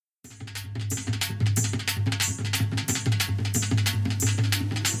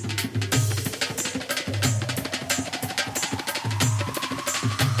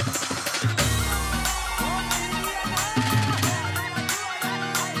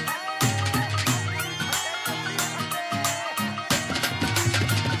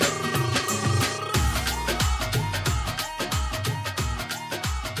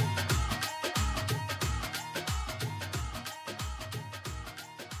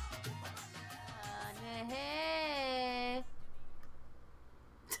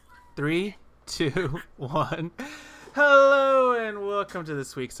3, 2, 1. Hello and welcome to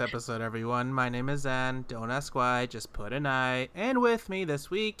this week's episode, everyone. My name is Ann. Don't ask why, just put an I. And with me this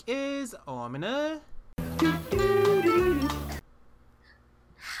week is Omina.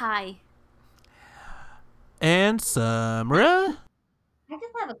 Hi. And Samra. I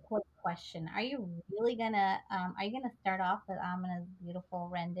just have a quick question. Are you really gonna start off with Amina's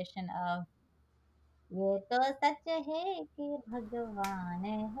beautiful rendition of "Ye to sach hai ki Bhagwan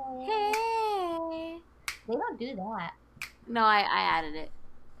hai"? Hey. They don't do that. No, I added it.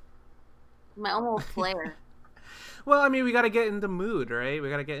 My own little flair. Well, I mean, we got to get in the mood, right? We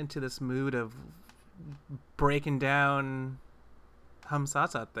got to get into this mood of breaking down Hum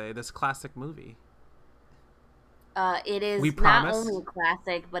Saath Saath, this classic movie. It is We not promise. only a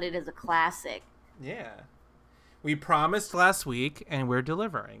classic, but it is a classic. Yeah. We promised last week, and we're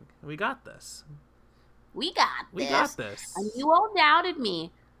delivering. We got this. We got We this. got this. And you all doubted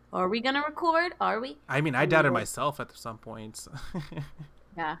me. Are we gonna record? Are we? I mean, I doubted myself at some points.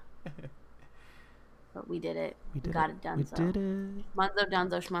 Yeah. But we did it. We did got it. it done. We So. did it. Munzo,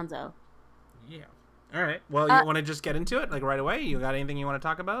 Dunzo, Schmunzo. Yeah. All right. Well, you want to just get into it, like right away? You got anything you want to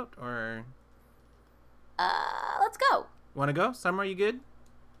talk about, or Let's go. want to go? Summer, you good?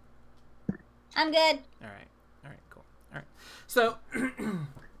 I'm good. All right. All right. Cool. All right. So,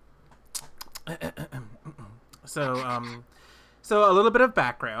 so a little bit of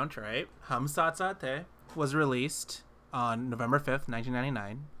background, right? Hum Saath Saath was released on November 5th,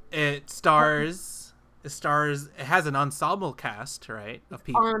 1999. It has an ensemble cast, right, of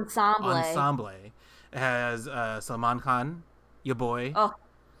people. Ensemble. It has Salman Khan, your boy. Oh.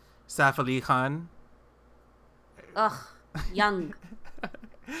 Saif Ali Khan. Ugh. Young.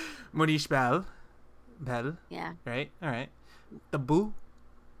 Monish Bell. Yeah. Right? All right. Tabu.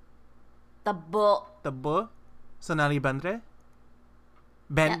 The bull. Sonali Bendre.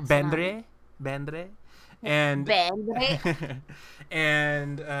 Yeah, Bendre. And Bendre.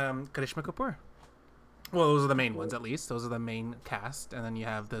 and Karishma Kapoor. Well, those are the main ones, at least. Those are the main cast, and then you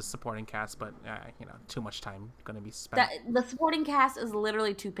have the supporting cast, but too much time going to be spent. The supporting cast is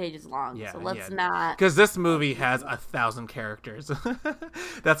literally 2 pages long, so let's not. Because this movie has 1,000 characters.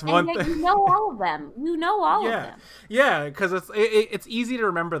 That's one thing. You know all of them. You know all of them. Yeah, because it's easy to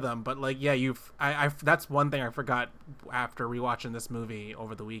remember them, but that's one thing I forgot after rewatching this movie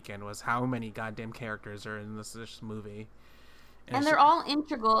over the weekend was how many goddamn characters are in this movie. And they're all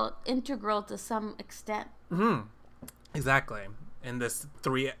integral to some extent. Mm-hmm. Exactly. In this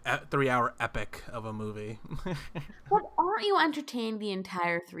 3-hour epic of a movie. But aren't you entertained the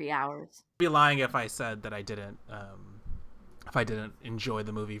entire 3 hours? I'd be lying if I said that I didn't. If I didn't enjoy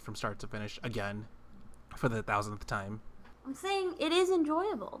the movie from start to finish again for the 1,000th time. I'm saying it is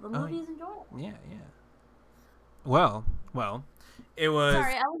enjoyable. The movie is enjoyable. Yeah. Well. It was.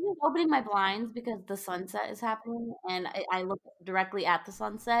 Sorry, I was just opening my blinds because the sunset is happening, and I look directly at the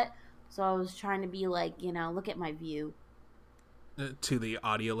sunset. So I was trying to be like, look at my view. To the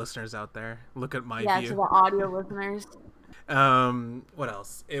audio listeners out there, look at my view. Yeah, to the audio listeners. What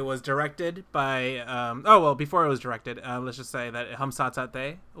else? It was directed by. Before it was directed, let's just say that Hum Saath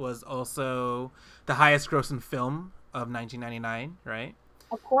Saath was also the highest grossing film of 1999, right?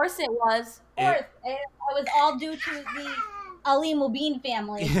 Of course it was. Of course, it was all due to the Ali Mubin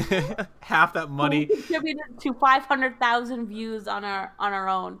family. Half that money we contributed to 500,000 views on our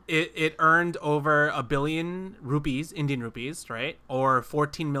own. It earned over 1 billion rupees, Indian rupees, right, or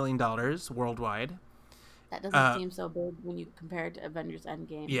 $14 million worldwide. That doesn't seem so big when you compare it to Avengers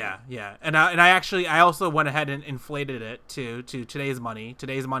Endgame. Yeah, and I also went ahead and inflated it to today's money.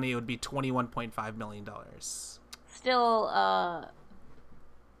 Today's money, it would be $21.5 million. Still,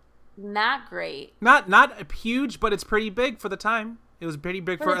 not great. Not huge, but it's pretty big for the time. It was pretty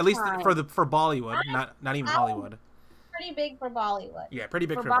big for at least for Bollywood, not even Hollywood. Pretty big for Bollywood. Yeah, pretty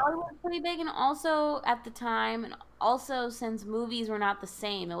big for Bollywood. Pretty big, and also at the time, and also since movies were not the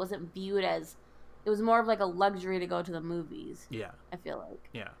same, it wasn't viewed as. It was more of like a luxury to go to the movies. Yeah, I feel like.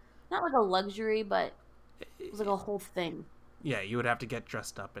 Yeah. Not like a luxury, but it was like a whole thing. Yeah, you would have to get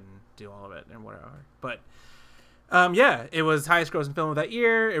dressed up and do all of it and whatever, but. It was highest grossing film of that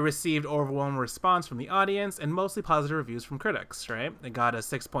year. It received overwhelming response from the audience and mostly positive reviews from critics, right? It got a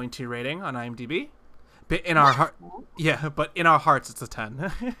 6.2 rating on IMDb. But in our but in our hearts it's a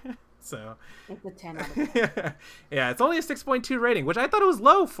 10. So it's a 10 out of 10. Yeah, it's only a 6.2 rating, which I thought it was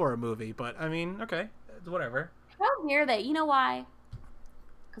low for a movie, but I mean, okay, whatever. How dare they? You know why?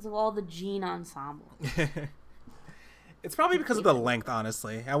 Because of all the gene ensemble. It's probably because of the length,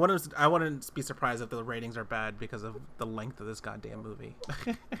 honestly. I wouldn't be surprised if the ratings are bad because of the length of this goddamn movie.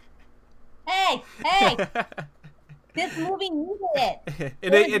 Hey! This movie needed it.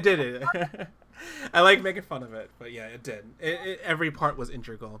 It did it. I like making fun of it, but yeah, it did. Every part was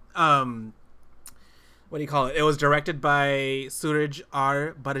integral. What do you call it? It was directed by Suraj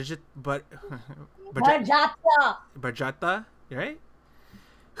R. Barjatya. Barjatya, right?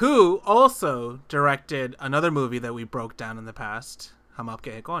 Who also directed another movie that we broke down in the past, Hum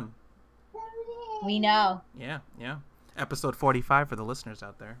Aapke Hai Kaun. We know. Yeah. Episode 45 for the listeners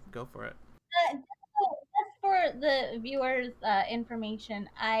out there. Go for it. Just for the viewers' information,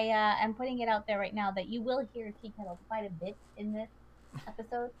 I am putting it out there right now that you will hear Tea Kettle quite a bit in this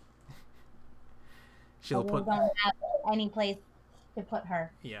episode. She'll We put. don't have any place to put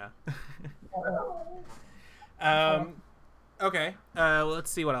her. Yeah. So, Okay.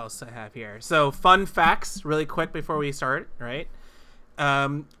 Let's see what else I have here. So, fun facts, really quick before we start. Right.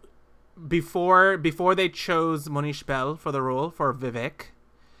 Before they chose Monish Bell for the role for Vivek,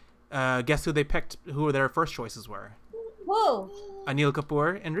 guess who they picked? Who their first choices were? who? Anil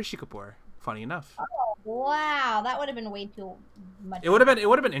Kapoor and Rishi Kapoor. Funny enough. Wow, that would have been way too much. It would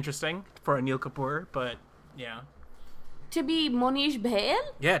have been interesting for Anil Kapoor, but yeah. To be Monish Bhail?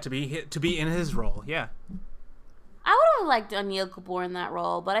 Yeah, to be in his role. Yeah. I would have liked Anil Kapoor in that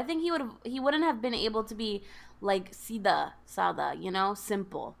role, but I think he wouldn't have been able to be like Sida Sada,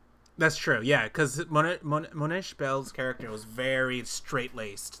 simple. That's true, yeah, because Monish Bell's character was very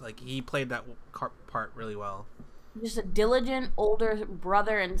straight-laced. Like, he played that part really well. Just a diligent older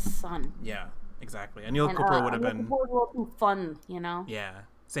brother and son. Yeah, exactly. Anil Kapoor would have been... Kapoor was a little too fun, Yeah,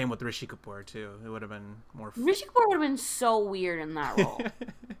 same with Rishi Kapoor, too. It would have been more... Rishi Kapoor would have been so weird in that role.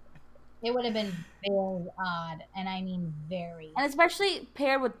 It would have been very odd, and I mean very. And especially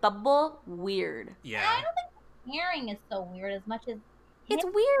paired with Tabbal, weird. Yeah. I don't think the pairing is so weird as much as It's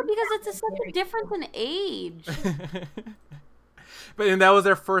weird because it's such a difference in age. And that was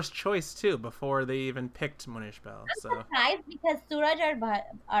their first choice, too, before they even picked Monish Bell. I'm So surprised because Suraj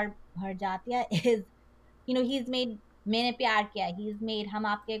Bharjatya is, he's made Maine Pyar Kiya, he's made Hum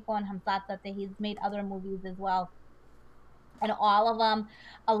Aapke Kaun, Hum Saath Saath Hai, he's made other movies as well. And all of them,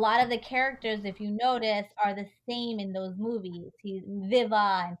 a lot of the characters, if you notice, are the same in those movies. He's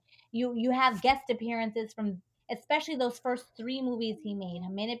Viva, and you have guest appearances from, especially those first three movies he made.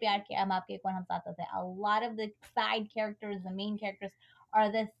 Maine Pyar Kiya, Hum Aapke Kaun, Hum Saath Saath Hai. A lot of the side characters, the main characters,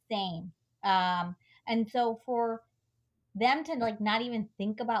 are the same. And so for them to not even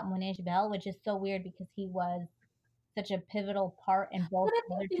think about Monish Bell, which is so weird because he was such a pivotal part in both.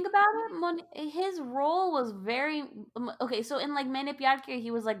 But if you think about it, his role was very okay. So in Maine Pyar Kiya,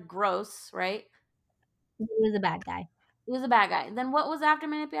 he was gross, right? He was a bad guy. He was a bad guy. Then what was after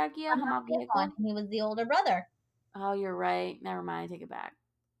Maine Pyar Kiya? Hum Aapke Hai Kaun? He was the older brother. Oh, you're right. Never mind. I take it back.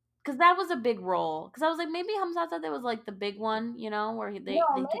 Because that was a big role. Because I was maybe Hum Saath Saath Hai was the big one, where they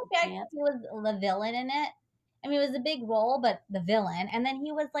Maine took a Pyar Kiya, chance. he was the villain in it. I mean, it was a big role, but the villain. And then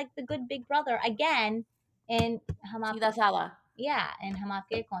he was the good big brother again in Hum Aapke. Sida Sada. Yeah, in Hum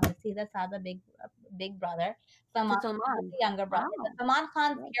Aapke Kaun, the Sida Sada big brother. Salman To was Salman. the younger brother. Wow. But Salman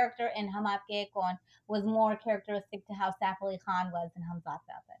Khan's character in Hum Aapke Kaun was more characteristic to how Saif Ali Khan was in Hum Saath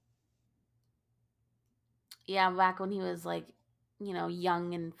Saath Hai. Yeah, back when he was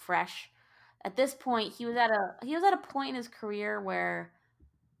young and fresh. At this point, he was at a point in his career where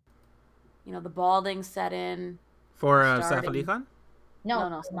the balding set in. for Saif Starting. Ali Khan?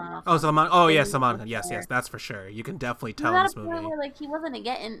 No, Salman. Oh, Salman. Oh, yeah, He Salman. was Yes, there. that's for sure. You can definitely He tell was in at this a point movie. where he wasn't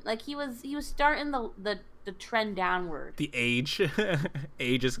getting he was starting the trend downward. The age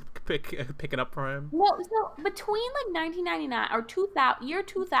is picking up for him. No, so between 1999 or 2000, year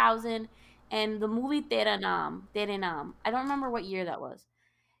 2000 and the movie Tere Naam, I don't remember what year that was.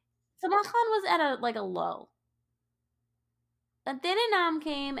 Salman Khan was at a low. Then Tere Naam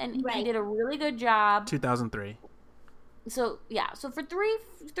came and he Right. did a really good job. 2003. So yeah, so for three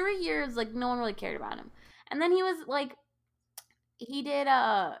years, no one really cared about him. And then he was he did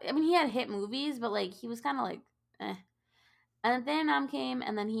I mean he had hit movies, but he was kind of eh. And then Tere Naam came,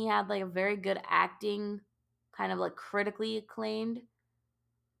 and then he had a very good acting, kind of critically acclaimed.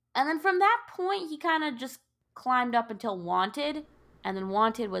 And then from that point, he kind of just climbed up until Wanted, and then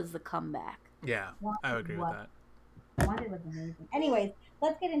Wanted was the comeback. Yeah, I would agree with that. Wanted was amazing. Anyways,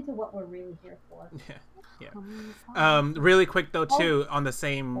 let's get into what we're really here for. Yeah. Really quick though too, on the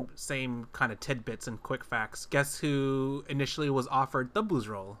same kind of tidbits and quick facts. Guess who initially was offered the blues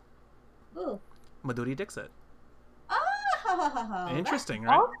role? Ooh. Madhuri Dixit. Oh, Interesting,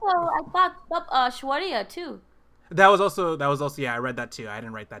 right? Also, I thought Shwarya too. That was also yeah, I read that too. I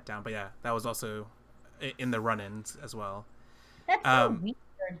didn't write that down, but yeah, that was also in the run-ins as well. That's so weird.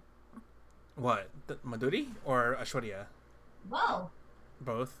 What? Madhuri or Ashwarya? Whoa.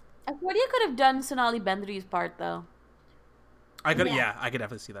 Both. Shwarya could have done Sonali Bendri's part though. I could, Yeah. I could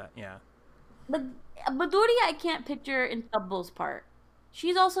definitely see that. Yeah. But Dodi, I can't picture in Tubble's part.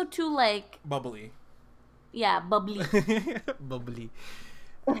 She's also too like, Bubbly. yeah, bubbly. Bubbly.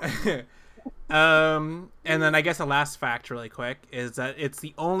 And then I guess a last fact, really quick, is that it's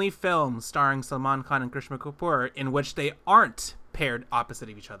the only film starring Salman Khan and Krishna Kapoor in which they aren't paired opposite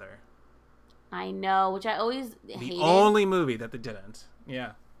of each other. I know, which I always The hated. only movie that they didn't.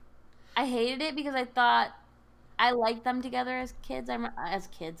 Yeah. I hated it because I thought I liked them together as kids. As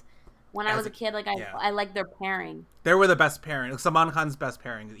kids, when I As was a- a kid, like yeah. I liked their pairing. They were the best pairing. Salman Khan's best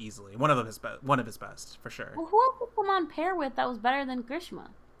pairing, easily. One of his best, for sure. Well, who else did someone pair with that was better than Grishma?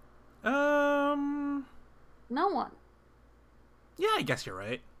 No one. Yeah, I guess you're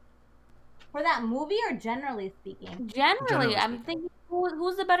right. For that movie or generally speaking? Generally, I'm speaking. thinking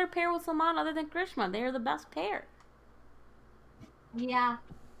who's the better pair with Salman other than Grishma? They're the best pair. Yeah.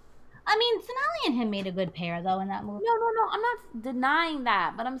 I mean, Sonali and him made a good pair though in that movie. No. I'm not denying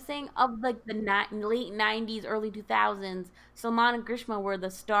that, but I'm saying of like the late '90s, early 2000s, Salman and Grishma were the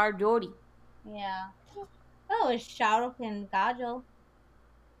star Jodi. Yeah. Oh, it was Shah Rukh and Kajol.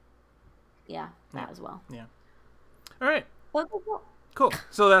 Yeah, that Yeah. as well. Yeah. All right. But Cool.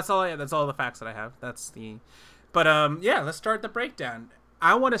 So that's all. That's all the facts that I have. But yeah. Let's start the breakdown.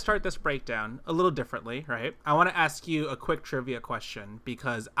 I want to start this breakdown a little differently, right? I want to ask you a quick trivia question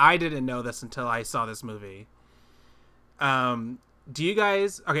because I didn't know this until I saw this movie. Do you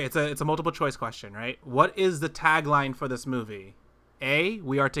guys? Okay, it's a multiple choice question, right? What is the tagline for this movie? A.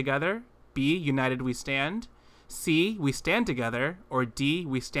 We are together. B. United we stand. C. We stand together. Or D.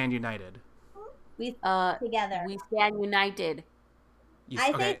 We stand united. We together. we stand united.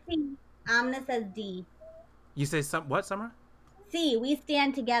 I say C. Amna says D. You say what, Summer? C. We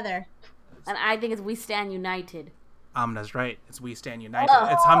stand together. And I think it's we stand united. Amna's right. It's We Stand United.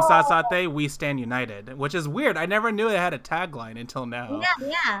 It's Hum Saath Saath Hai, We Stand United, which is weird. I never knew it had a tagline until now.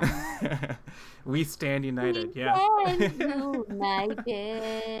 Yeah. We Stand United. We Yeah. stand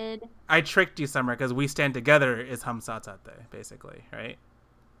united. I tricked you, Summer, because We Stand Together is Hum Saath Saath Hai, basically, right?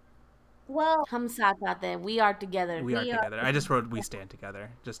 Well, Hum saath saath hai. We are together. We are together. I just wrote We Stand Together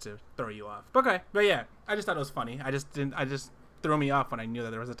just to throw you off. Okay, but yeah, I just thought it was funny. I just threw me off when I knew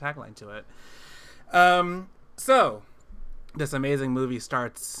that there was a tagline to it. So this amazing movie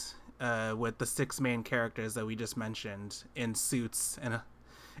starts with the 6 main characters that we just mentioned in suits, and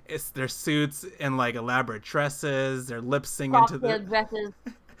it's their suits and like elaborate dresses. They're lip singing to Cocktail the dresses,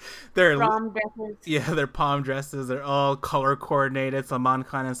 their prom dresses. yeah, their palm dresses. They're all color coordinated. Salman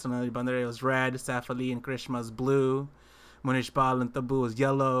Khan and Sonali Bandere was red. Saif Ali and Krishma's blue. Munish Bal and Tabu was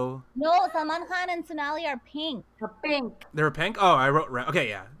yellow. no, Salman Khan and Sonali are pink. The pink. They were pink. Oh, I wrote red. Okay,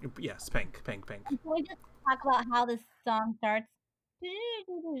 yeah, yes, pink. And can we just talk about how this song starts?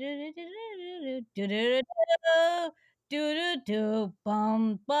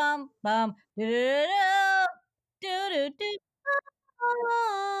 Bum bum bum.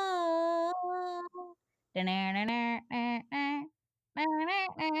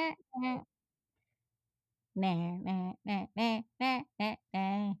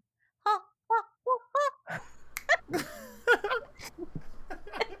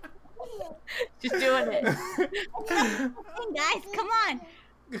 Just doing it. Guys, come on.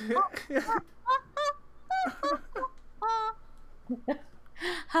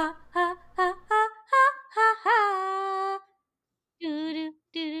 Ha ha ha ha ha ha ha.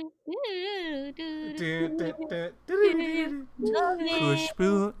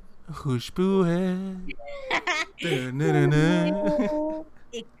 खुशबू खुशबू है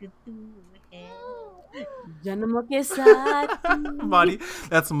एक तू है जन्म के साथ Monty,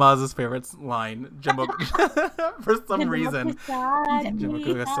 that's Maz's favorite line. Jumbo, for some reason. Jumbo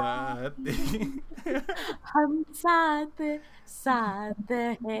के साथ. हम साथ साथ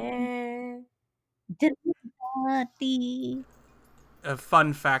हैं. जन्मती. A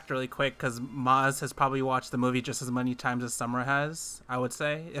fun fact, really quick, because Maz has probably watched the movie just as many times as Summer has, I would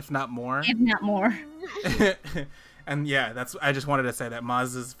say, if not more. If not more. And yeah, I just wanted to say that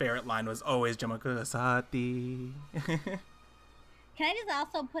Maz's favorite line was always Jumbo ke saathi. Can I just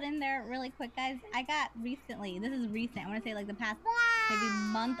also put in there really quick, guys? I got recently, this is recent, I want to say like the past maybe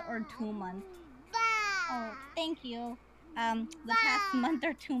month or 2 months. Oh, thank you. The past month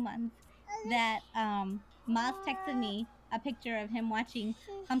or 2 months that Maz texted me a picture of him watching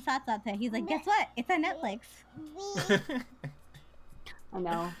Hum Saath Saath Hai. He's like, guess what? It's on Netflix. I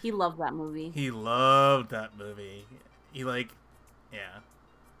know. He loved that movie. He loved that movie. He yeah.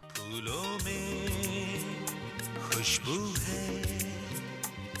 फूलों में खुशबू है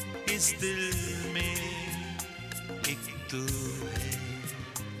इस दिल में एक तू है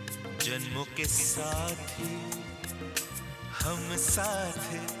जन्मों के साथी हम साथ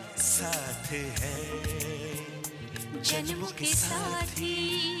साथ हैं जन्म के साथी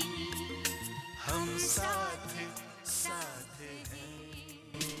हम साथ साथ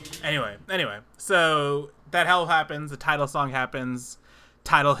हैं. Anyway, so that hell happens. The title song happens.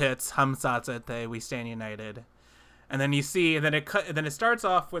 Title hits. Hum Saath Saath Hai, We Stand United. And then you see, and then it starts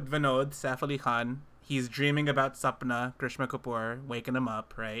off with Vinod, Saif Ali Khan. He's dreaming about Sapna, Grishma Kapoor, waking him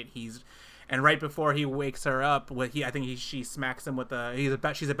up, right? And right before he wakes her up, she smacks him with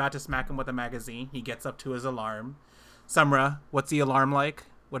she's about to smack him with a magazine. He gets up to his alarm. Samra, what's the alarm like?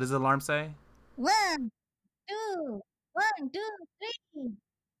 What does the alarm say? 1, 2, 1, 2, 3.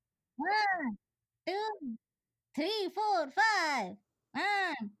 1, 2, 3, 4, 5. 1,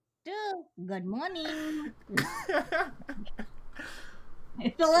 2. Good morning.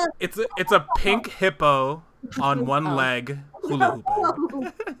 It's a pink hippo on one leg hula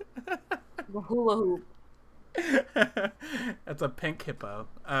hooping. The hula hoop. That's a pink hippo.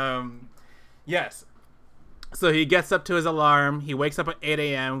 Yes. So he gets up to his alarm. He wakes up at 8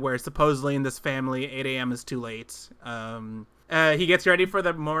 a.m., where supposedly in this family, 8 a.m. is too late. He gets ready for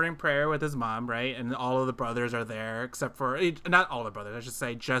the morning prayer with his mom, right? And all of the brothers are there, except for... Not all the brothers, I should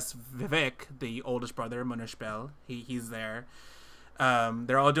say. Just Vivek, the oldest brother, Munishbel. He's there.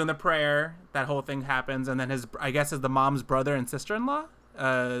 They're all doing the prayer. That whole thing happens. And then the mom's brother and sister-in-law?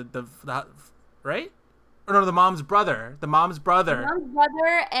 Right? Or no, the mom's brother. The mom's brother. Mom's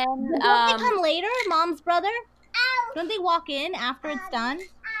brother and Don't they come later, mom's brother? Don't they walk in after it's done?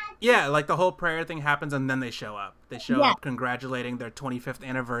 Yeah, like the whole prayer thing happens and then they show up. They show up congratulating their 25th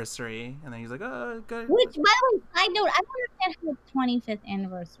anniversary. And then he's like, oh, good. Which, by the way, side note, I don't understand how it's 25th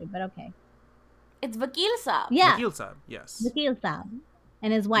anniversary, but okay. it's Vakil Saab. Yeah, Vakil Saab, yes. Vakil Saab.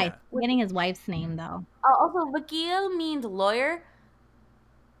 And his wife. Yeah. We're getting his wife's name, though. Also, Vakil means lawyer.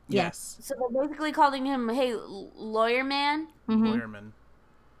 Yes. So they're basically calling him, hey, lawyer man. Lawyerman.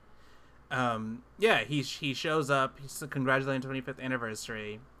 Yeah, he shows up. He's congratulating 25th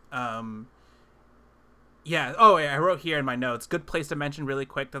anniversary. Yeah. Oh, I wrote here in my notes. Good place to mention really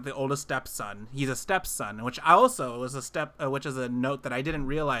quick that the oldest stepson. He's a stepson, which I also was which is a note that I didn't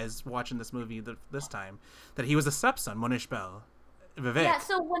realize watching this movie this time, that he was a stepson. Munishbel, Vivek. Yeah.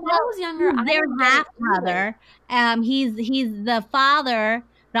 So when I was younger, Their half brother. He's the father,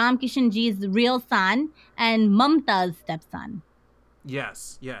 Ram Kishan Ji's real son, and Mamta's stepson.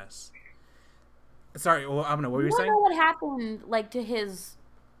 Yes. Sorry, well, what were you We don't saying? know what happened, like, to his...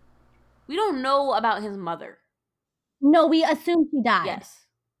 We don't know about his mother. No, we assume he died. Yes.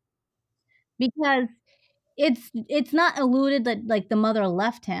 Because it's not alluded that, like, the mother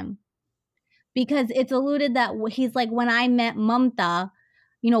left him. Because it's alluded that he's like, when I met Mamta,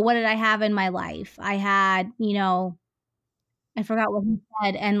 what did I have in my life? I had, I forgot what he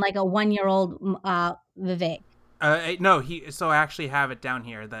said, and like a 1-year-old Vivek. No, so I actually have it down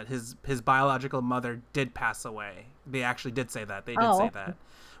here that his biological mother did pass away. They actually did say that. They did say that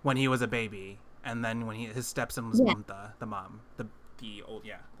when he was a baby, and then when his stepson was Mamta, the mom, the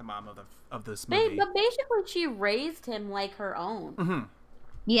mom of this movie. But basically, she raised him like her own. Mm-hmm.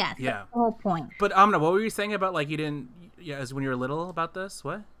 Yes, yeah, that's the whole point. But Amna, what were you saying about, like, you didn't? Yeah, as when you were little about this,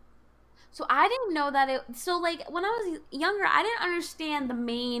 what? So I didn't know that it. So, like, when I was younger, I didn't understand the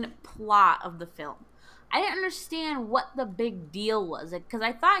main plot of the film. I didn't understand what the big deal was, because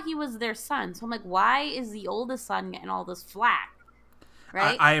I thought he was their son. So I'm like, why is the oldest son getting all this flack?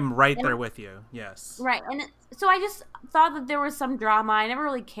 Right? I am right there with you. Yes. Right, and so I just thought that there was some drama. I never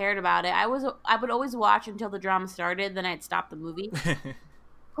really cared about it. I would always watch until the drama started, then I'd stop the movie.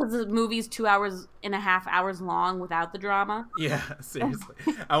 Because the movie's 2.5 hours long without the drama. Yeah, seriously.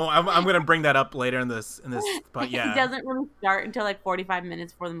 I'm going to bring that up later in this, but yeah. It doesn't really start until like 45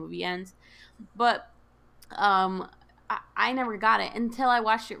 minutes before the movie ends. But I never got it until I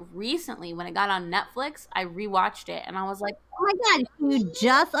watched it recently. When it got on Netflix, I rewatched it and I was like, oh my god, you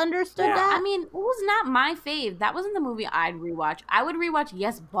just understood that? I mean, it was not my fave. That wasn't the movie I'd rewatch. I would rewatch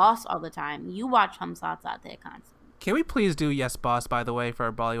Yes Boss all the time. You watch Hum Saath Saath Hai constantly. Can we please do Yes Boss, by the way, for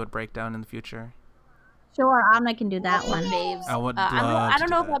our Bollywood breakdown in the future? Sure, Amna can do that one. Faves. I would I don't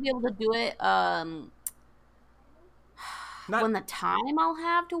know if that. I'll be able to do it when the time I'll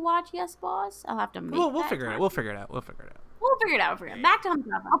have to watch Yes Boss. I'll have to make We'll figure it out. We'll figure it out. We'll figure it out. Back to Hum Saath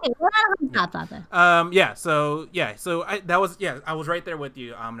Saath Hai. Okay, we're not on Hum Saath Saath Hai. So I was right there with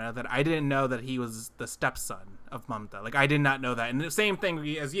you, Amna, that I didn't know that he was the stepson of Mamta. Like, I did not know that. And the same thing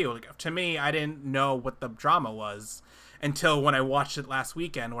as you. Like, to me, I didn't know what the drama was until when I watched it last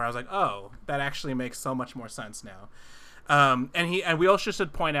weekend, where I was like, oh, that actually makes so much more sense now. And we also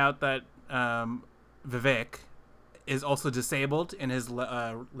should point out that Vivek is also disabled in his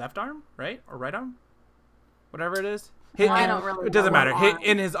left arm, right? Or right arm? Whatever it is. I don't really It doesn't know matter. what Hit arm.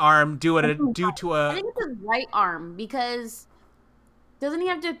 in his arm due to I a. think it's his right arm because doesn't he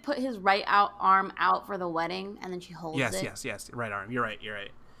have to put his arm out for the wedding and then she holds it? Yes. Right arm. You're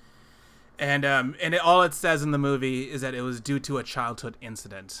right. And all it says in the movie is that it was due to a childhood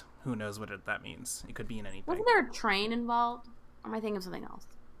incident. Who knows what that means? It could be in anything. Wasn't there a train involved? Or am I thinking of something else?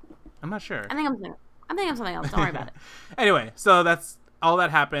 I'm not sure. I'm thinking of something else. Don't worry about it. Anyway, so that's all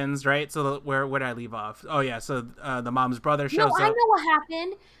that happens, right? So where did I leave off? Oh yeah, so the mom's brother shows I up. know what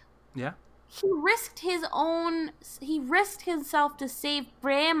happened. Yeah. He risked himself to save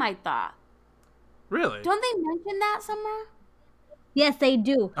Prem, I thought. Really? Don't they mention that somewhere? Yes, they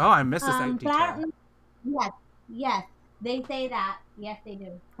do. Oh, I missed this But I detail. don't yes, they say that. Yes, they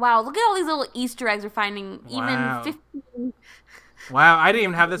do. Wow, look at all these little Easter eggs we're finding. Wow. Even 15. Wow, I didn't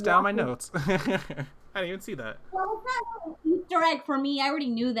even have this down in my notes. I didn't even see that. Well, it's not an Easter egg for me. I already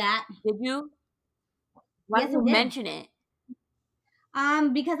knew that. Did you? Why Yes, did you I did. mention it?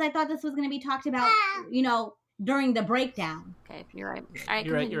 Because I thought this was going to be talked about, during the breakdown. Okay, you're right. All right,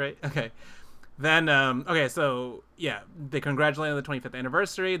 You're right. Okay. Then, okay, so, yeah, they congratulate on the 25th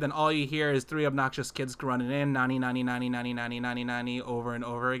anniversary. Then all you hear is three obnoxious kids running in, nani, nani, nani, nani, nani, nani, nani, over and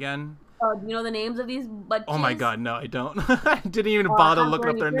over again. Oh, do you know the names of these butches? Oh my god, no, I don't. I didn't even bother looking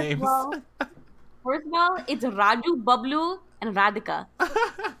up their names. First of all, it's Raju, Bablu, and Radhika.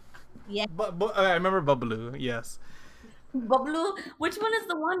 Yeah. I remember Babalu, yes. Bablu, which one is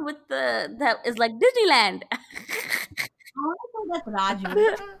the one with that is like Disneyland? I want to say that's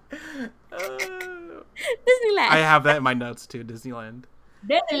Raju. Disneyland. I have that in my notes too, Disneyland.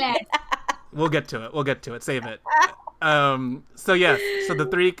 Disneyland. We'll get to it. Save it. So yeah, so the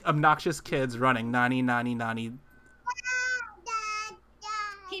three obnoxious kids running, nani, nani, nani.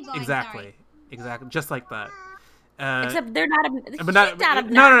 Keep going, Exactly, just like that. Except they're not. But not, not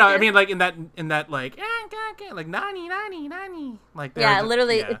obnoxious. no. I mean, like in that, like nani, nani, like they're Yeah, just-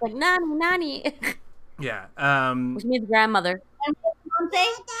 literally, yeah. it's like nani, nani, Yeah. which means grandmother.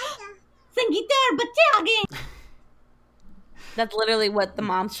 Sangeeta, bache aage. That's literally what the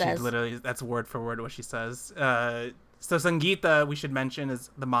mom She says. literally, that's word for word what she says. So Sangeeta, we should mention, is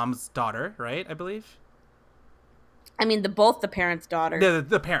the mom's daughter, right? I believe. I mean, both the parents' daughter.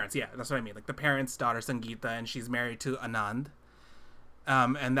 The parents, yeah, that's what I mean. Like the parents' daughter, Sangeeta, and she's married to Anand.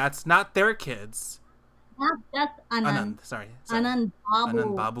 And that's not their kids. Not just Anand. Sorry. Anand Babu.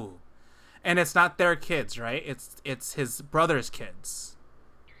 Anand Babu. And it's not their kids, right? It's his brother's kids.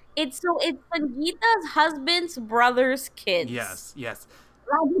 It's Sangeeta's husband's brother's kids. Yes.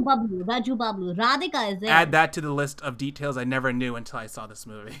 Raju Bablu. Radhika is there. Add that to the list of details I never knew until I saw this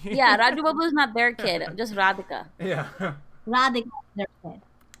movie. Yeah, Raju Bablu is not their kid, just Radhika. Yeah. Radhika is their kid.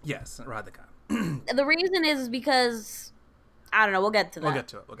 Yes, Radhika. The reason is because I don't know. We'll get to that.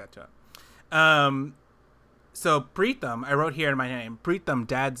 We'll get to it. So Preetham, I wrote here in my name, Preetham,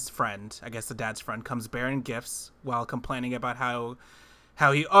 dad's friend, I guess the dad's friend, comes bearing gifts while complaining about how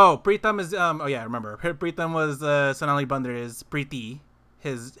he, Preetham is, I remember. Preetham was Sonali Bunder's Preeti,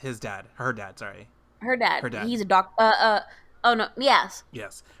 his dad, her dad, sorry. Her dad. Her dad. He's a oh no, yes.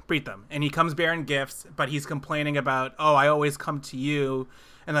 Yes, Preetham. And he comes bearing gifts, but he's complaining about, I always come to you,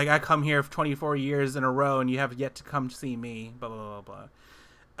 and like I come here for 24 years in a row, and you have yet to come to see me, blah, blah, blah,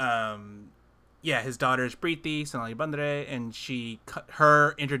 blah. Yeah, his daughter is Preeti, Sonali Bandre, and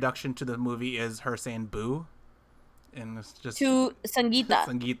her introduction to the movie is her saying boo. And it's just... To Sangeeta.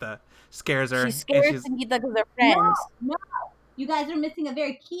 Sangeeta scares her. She scares Sangeeta because they're friends. No. You guys are missing a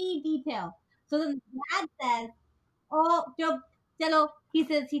very key detail. So then the dad says, chalo. He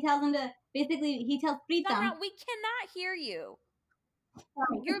tells him to, basically, he tells Preetham. We cannot hear you.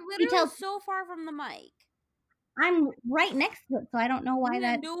 Sorry, You're he literally tells, so far from the mic. I'm right next to it, so I don't know why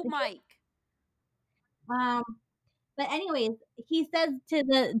that. New mic. But anyways, he says to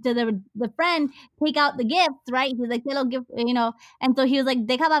the friend, take out the gifts, right? He's like, chalo, give, and so he was like,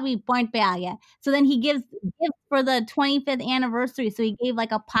 dekha bhabi, point pe aa gaya. So then he gives gifts for the 25th anniversary. So he gave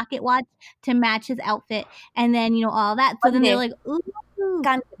like a pocket watch to match his outfit, and then all that. So then they're like, ooh,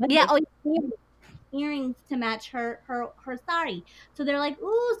 yeah, earrings to match her sari. So they're like,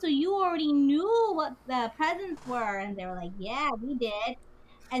 ooh, so you already knew what the presents were, and they were like, yeah, we did.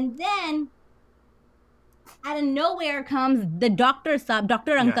 And then out of nowhere comes the doctor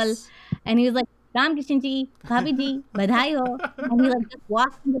uncle, Yes. and he was like, Ram Kishan ji, Bhabi ji, badhai ho. And he like just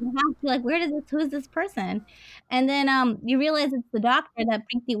walks into the house. You're like, who is this person? And then you realize it's the doctor that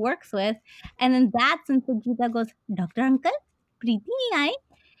Preeti works with. And then that's when Sangeeta goes, Doctor uncle, Preeti nahi aayi.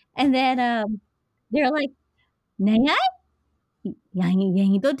 And then they're like, nahi aayi?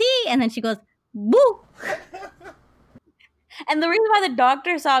 Yahi to thi. And then she goes, boo. And the reason why the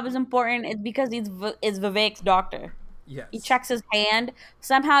doctor sob is important is because it's Vivek's doctor. Yes. He checks his hand.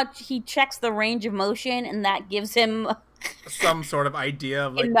 Somehow he checks the range of motion, and that gives him Some sort of idea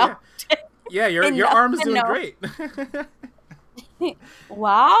of like, enough. yeah, your enough arm is to doing know. great.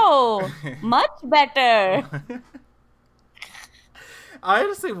 Wow, much better. I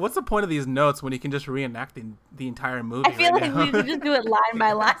honestly, what's the point of these notes when you can just reenact the entire movie? I feel right like now? we could just do it line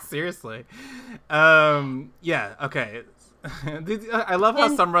by line. Seriously. Yeah. Okay. I love how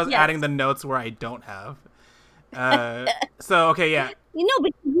And, Summer's yes. adding the notes where I don't have. So okay, yeah. You know,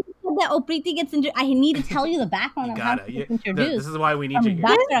 but you said that Preeti gets introduced. I need to tell you the background You of how gotta. she gets This introduced. is why we need From you here.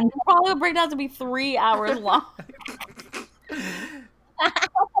 Dr. This probably will break down to be 3 hours long. I just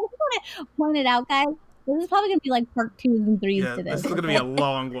want to point it out, guys. This is probably going to be like part 2s and 3s Yeah, to this this. is gonna be a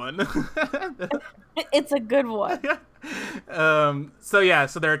long one. It's a good one.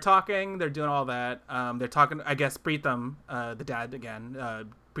 So they're talking, they're doing all that. They're talking, I guess, Preetham, the dad again,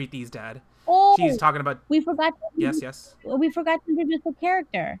 Preeti's dad. Oh, She's talking about we forgot. yes. We forgot to introduce the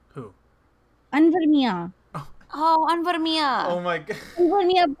character. Who? Anwar Mia. Oh, Anwar Mia. Oh my god. Anwar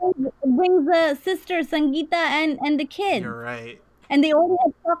Mia brings the sister Sangeeta and the kid, You're right. and they already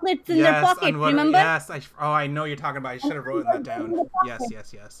have chocolates in their pockets. Remember? Yes, I know you're talking about. I should have written that down.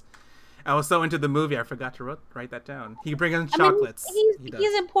 Yes. I was so into the movie, I forgot to write that down. He brings in chocolates. He does.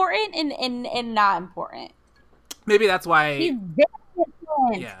 He's important and not important. Maybe that's why. He's very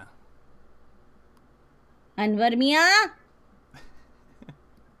important. Yeah. Anwar Mia.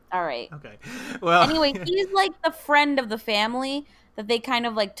 All right. Okay. Well. Anyway, he's like the friend of the family that they kind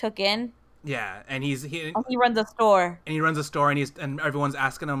of like took in. Yeah, and he He runs a store. and he runs a store, and everyone's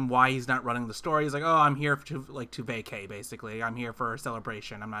asking him why he's not running the store. He's like, "Oh, I'm here to vacay, basically. I'm here for a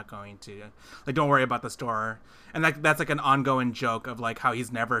celebration. I'm not going to don't worry about the store." And that's like an ongoing joke of like how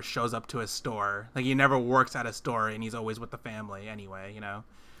he's never shows up to his store. Like he never works at a store, and he's always with the family anyway.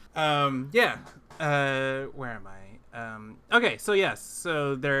 Yeah. Where am I? Okay, so yes,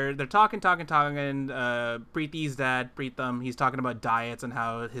 so they're talking. Preeti's dad, Preetham, he's talking about diets and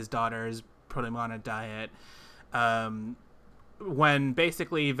how his daughters put him on a diet. When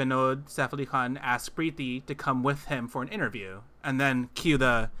basically Vinod Saif Ali Khan asks Preeti to come with him for an interview, and then cue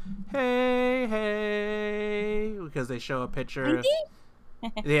the hey, because they show a picture.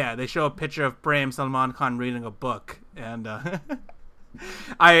 Yeah, they show a picture of Prem Salman Khan reading a book, and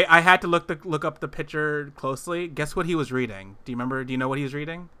I had to look up the picture closely. Guess what he was reading? Do you remember? Do you know what he was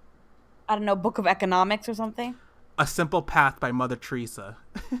reading? I don't know, Book of Economics or something. A Simple Path by Mother Teresa.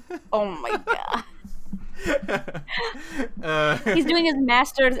 Oh my god. He's doing his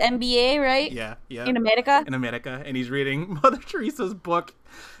master's MBA, right? Yeah. In America. In America, and he's reading Mother Teresa's book,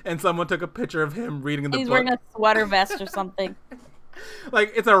 and someone took a picture of him reading the book. He's wearing a sweater vest or something.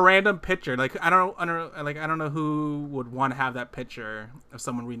 Like it's a random picture. Like I don't know who would want to have that picture of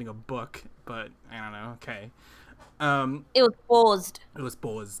someone reading a book, but I don't know. Okay. It was paused. It was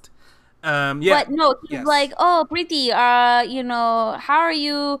paused. But no, he's Yes. like, "Oh, Preeti, how are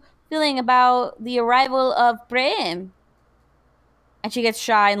you feeling about the arrival of Prem?" And she gets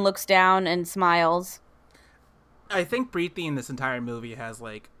shy and looks down and smiles. I think Preeti in this entire movie has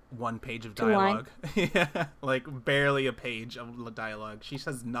like 1 page of 2 lines. dialogue. Yeah, like barely a page of dialogue. She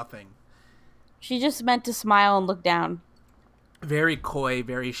says nothing. She just meant to smile and look down. Very coy,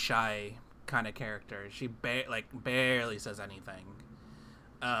 very shy kind of character. She barely says anything.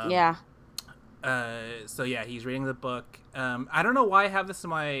 Yeah. So yeah, he's reading the book. I don't know why I have this in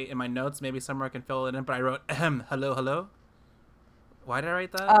my notes. Maybe somewhere I can fill it in. But I wrote hello. Why did I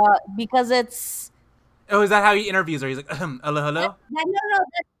write that? Because it's Oh, is that how he interviews her? He's like hello. No,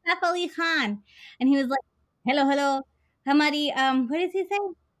 that's Saif Ali Khan, and he was like, "Hello, Hamari." What does he say?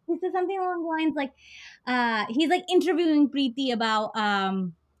 He said something along the lines like, he's like interviewing Preeti about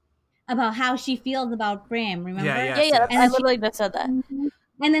how she feels about Prem. Remember? Yeah. yeah. And I she- literally just said that. And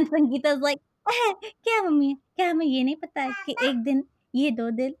then Sangeeta's like, क्या मम्मी क्या हमें ये नहीं पता है कि एक दिन ये दो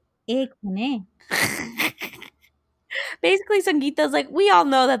दिल एक बने. Basically, Sangeeta's like, we all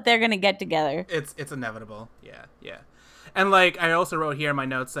know that they're gonna get together. It's inevitable. Yeah. And like I also wrote here in my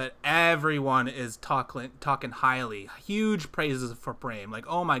notes that everyone is talking highly, huge praises for Prem. Like,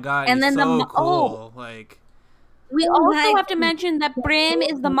 oh my god, And he's then so cool. Like We Oh also my have to mention that Prem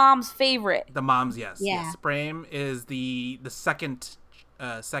is the mom's favorite. the mom's, yes. Yeah. Prem is the second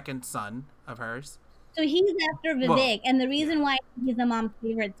son of hers. So he's after Vivek, Well, and the reason why he's the mom's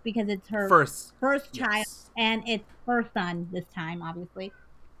favorite is because it's her First child, yes. and it's her son this time, obviously.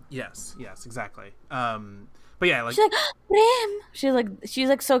 Yes, exactly. But yeah, like She's like, Prem. She's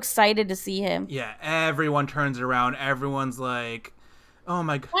like so excited to see him. yeah, everyone turns around. Everyone's like, "Oh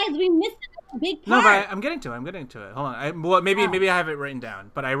my god!" Guys, we missed a big No, part. but I'm getting to it. Maybe I have it written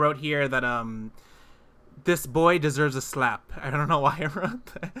down. But I wrote here that This boy deserves a slap. I don't know why I wrote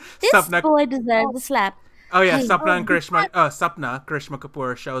that. This boy deserves a slap. Oh yeah, Hey, Sapna and Grishma. Grishma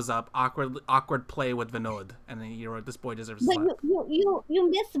Kapoor shows up. Awkward play with Vinod, and then you wrote, "This boy deserves a But slap." you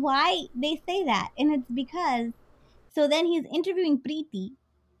miss why they say that, and it's because so then he's interviewing Preeti,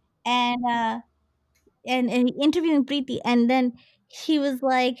 and interviewing Preeti, and then he was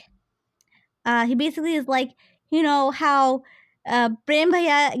like, he basically is like, you know how Prem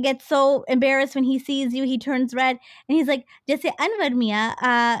Bhaiya gets so embarrassed when he sees you, he turns red, and he's like, "Jaise Anwar Mia,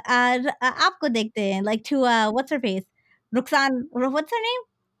 aapko dekhte hain," like to what's her face, what's her name?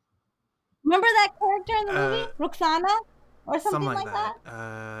 Remember that character in the movie, Ruxana, or something like that?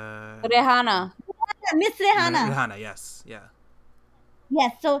 Rehana. Miss Rehana. Rehana, yes, yeah.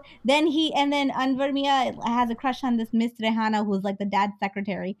 Yes. So then Anwar Mia has a crush on this Miss Rehana, who's like the dad's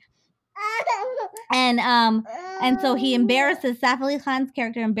secretary. And so he embarrasses Saif Ali Khan's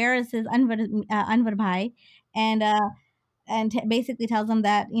character, embarrasses Anwar Bhai, and basically tells him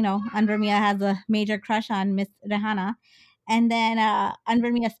that Anwar Mia has a major crush on Miss Rehana. And then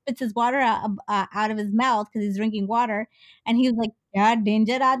Anwar Mia spits his water out of his mouth because he's drinking water, and he was like, "Kya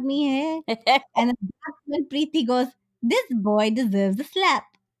danger aadmi hai?" And then that's when Preeti goes, "This boy deserves a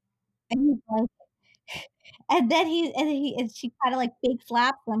slap." And he's like, and then she kind of like fake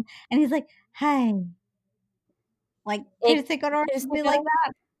slaps him, and he's like, "Hi," like "Phir se karo," something like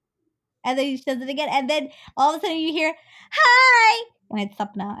that. And then he does it again, and then all of a sudden you hear "Hi," and it's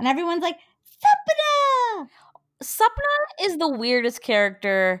Sapna, and everyone's like, "Sapna!" Sapna is the weirdest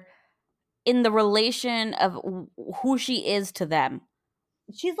character in the relation of who she is to them.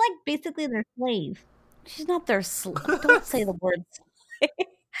 She's like basically their slave. She's not their slave. Don't say the word slave.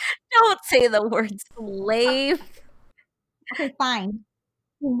 Don't say the word slave. Okay, fine.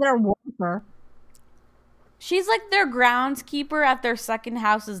 She's their worker. She's like their groundskeeper at their second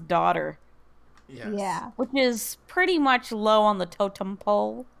house's daughter. Yes. Yeah. Which is pretty much low on the totem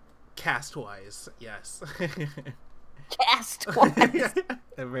pole. Caste-wise, yes. Caste-wise.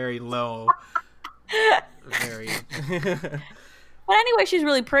 Very low. Very. But anyway, she's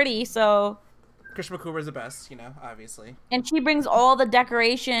really pretty, so... Krishna Kapoor is the best, obviously. And she brings all the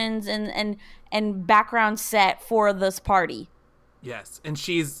decorations and background set for this party. Yes, and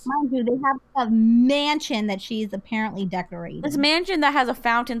she's... Mind you, they have a mansion that she's apparently decorated. This mansion that has a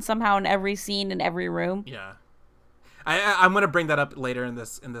fountain somehow in every scene in every room. Yeah. I'm gonna bring that up later in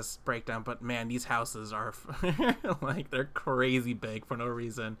this breakdown, but man, these houses are like they're crazy big for no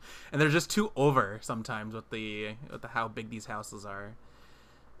reason, and they're just too over sometimes with the how big these houses are.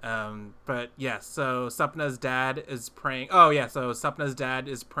 But yes, so Sapna's dad is praying. Oh yeah, so Sapna's dad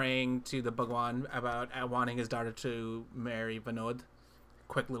is praying to the Bhagwan about wanting his daughter to marry Vinod.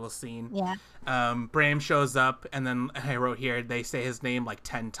 Quick little scene. Yeah. Brahm shows up, and then I wrote here they say his name like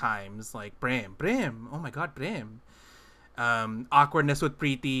 10 times, like Brahm. Oh my God, Brahm. Awkwardness with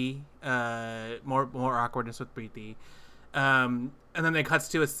Preeti, more awkwardness with Preeti, and then it cuts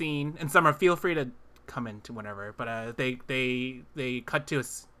to a scene. And Summer, feel free to come into whenever, but they cut to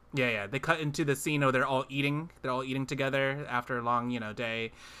they cut into the scene where they're all eating together after a long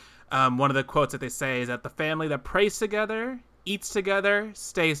day. One of the quotes that they say is that the family that prays together, eats together,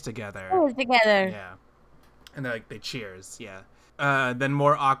 stays together. Yeah, and they cheers. Yeah. Then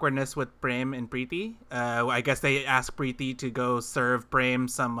more awkwardness with Brahm and Preeti. I guess they asked Preeti to go serve Brahm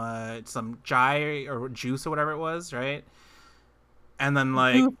some chai or juice or whatever it was, right? And then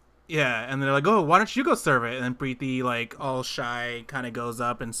and they're like, "Oh, why don't you go serve it?" And then Preeti, like all shy, kind of goes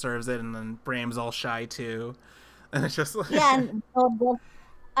up and serves it, and then Brahm's all shy too, and it's just like and so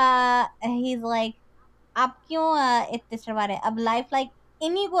he's like, "Aap kyun itne sharbaa rahe? Ab life like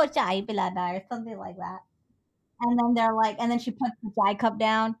inhi ko chai pilana hai," or something like that. And then they're like, and then she puts the chai cup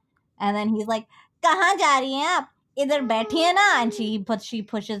down, and then he's like, "Kahan ja rahi hain aap? Idhar baithiye na." And he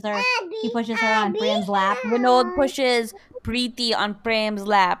pushes her on Prem's lap. Vinod pushes Preeti on Prem's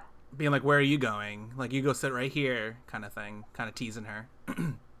lap, being like, "Where are you going? Like, you go sit right here," kind of thing, kind of teasing her,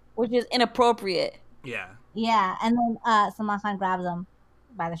 which is inappropriate. Yeah. Yeah, and then Salman Khan grabs him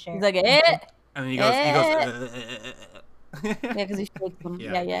by the shirt. He's like, "Eh," and then he goes, yeah, because he shakes him.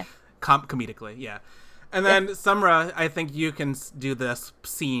 Yeah. Comedically, yeah. And then Samra, I think you can do this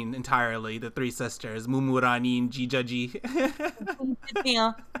scene entirely. The three sisters, Mumurani and Jijaji.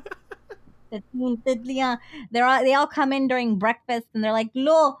 They all come in during breakfast, and they're like,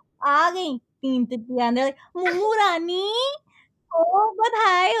 "Lo, aa gayi teen titliyan." And they're like, "Mumurani, oh,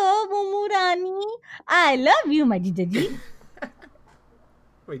 badhai ho, Mumurani. I love you, my Jijaji."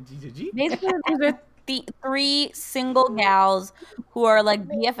 Wait, Jijaji? Basically, these are three single gals who are like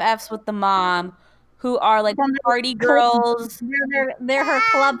BFFs with the mom, who are like party girls. They're her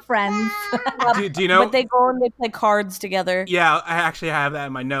club friends. Do you know? But they go and they play cards together. Yeah, I actually have that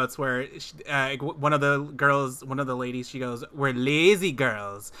in my notes where one of the ladies, she goes, "We're lazy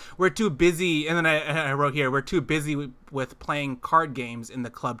girls. We're too busy." And then I wrote here, "We're too busy with playing card games in the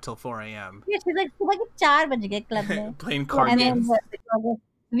club till 4 a.m." Yeah, she's like, "सुबह के 4 बज गए club में." Playing card And then games.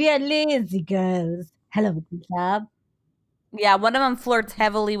 we are lazy girls. Hello, Wiki Club. Yeah, one of them flirts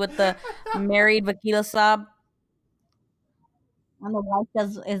heavily with the married Vakila Saab. And the wife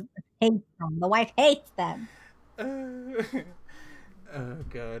hates them. The wife hates them. Oh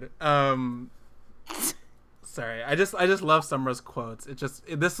god. Sorry. I just love Summer's quotes.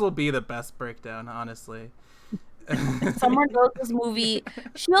 This will be the best breakdown, honestly. Summer knows this movie.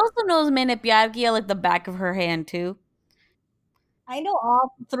 She also knows Maine Pyar Kiya like the back of her hand too. I know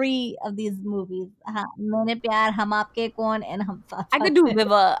all 3 of these movies. Maine Pyar, Hum Aapke Kaun, and Hum Saath I could Saath do Hai.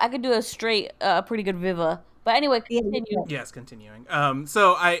 Viva. I could do a straight, pretty good Viva. But anyway, continue. Yes, continuing.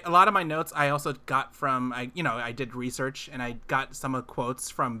 So a lot of my notes I also got from I did research and I got some of quotes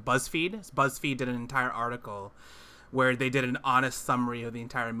from BuzzFeed. BuzzFeed did an entire article where they did an honest summary of the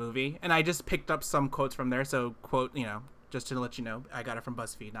entire movie, and I just picked up some quotes from there. So quote, just to let you know, I got it from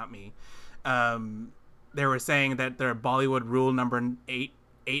BuzzFeed, not me. They were saying that their Bollywood rule number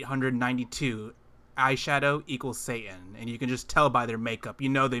 892. Eyeshadow equals Satan, and you can just tell by their makeup.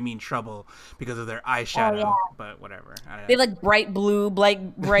 They mean trouble because of their eyeshadow. Oh, yeah. But whatever. They have like bright blue,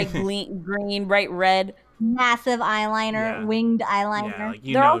 bright green, bright red. Massive eyeliner, Yeah. winged eyeliner.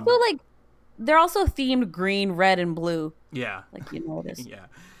 Yeah, like They're also themed green, red, and blue. Yeah. Like you notice.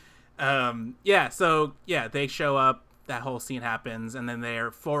 Yeah. So they show up. That whole scene happens, and then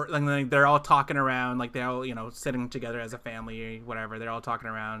they're all talking around, like they all sitting together as a family, or whatever. They're all talking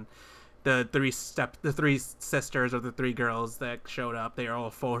around. The three sisters or the 3 girls that showed up, they are all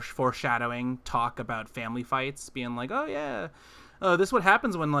foreshadowing talk about family fights, being like, "Oh yeah, this is what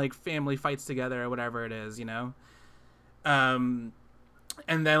happens when like family fights together," or whatever it is, And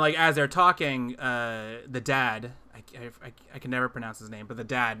then like as they're talking, the dad, I can never pronounce his name, but the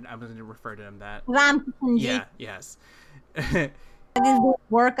dad, I'm going to refer to him that. Ram Kishan ji. Yeah. Yes. This dude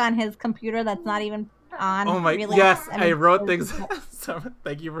work on his computer that's not even on. Oh my! Really. Yes, I mean, I wrote things. So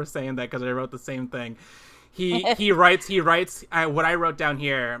thank you for saying that, because I wrote the same thing. He writes what I wrote down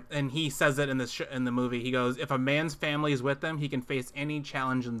here, and he says it in the movie. He goes, "If a man's family is with him, he can face any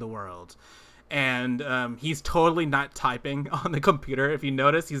challenge in the world." And he's totally not typing on the computer. If you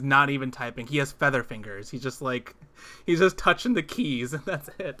notice, he's not even typing. He has feather fingers. He's just touching the keys, and that's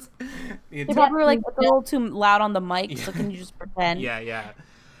it. They probably were like, it's a little too loud on the mic, so can you just pretend? Yeah.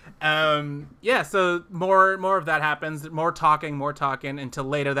 So more of that happens. More talking until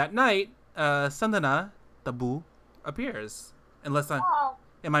later that night. Sandana, the boo, appears. Unless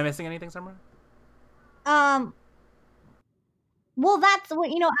am I missing anything somewhere? Well, that's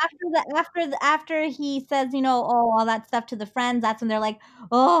what after he says all that stuff to the friends. That's when they're like,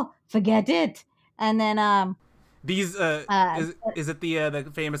 "Oh, forget it," and then These is it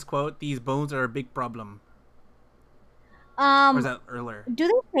the famous quote? "These bones are a big problem." Or is that earlier? Do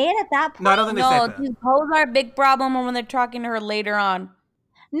they say it at that point? No, I don't think they say that. These hoes are a big problem when they're talking to her later on.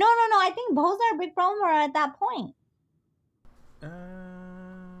 No. I think bows are a big problem at that point.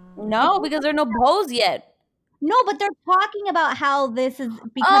 No, because there are no bows yet. No, but they're talking about how this is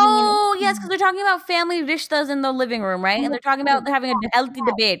becoming. Oh, yes, because they're talking about family rishtas in the living room, right? And they're talking about having a healthy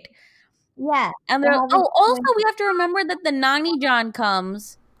debate. Yeah. And they're also we have to remember that the Nani Jan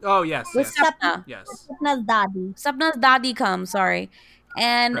comes. Oh yes. With Sapna. Yes. Sapna's dadi. Sapna's dadi comes. Sorry.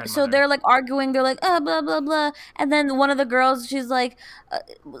 And so they're like arguing. They're like, blah blah blah. And then one of the girls, she's like,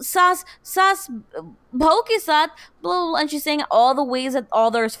 "Sas bhau ke saath," blah, blah, and she's saying all the ways that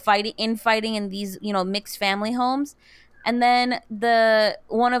there's fighting in these mixed family homes. And then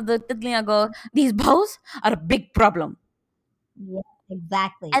one of the titliyan go, "These bhaus are a big problem." Yeah,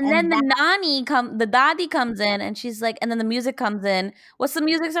 exactly. And then the dadi comes in, and she's like, and then the music comes in. What's the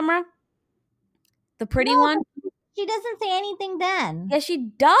music, Samra? The pretty one? She doesn't say anything then. Yeah,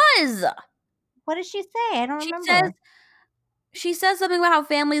 she does. What does she say? I don't remember. She says something about how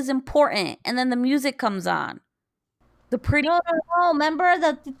family is important, and then the music comes on. The pretty. No. Remember,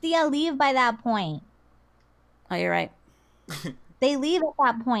 the Titiya leave by that point. Oh, you're right. They leave at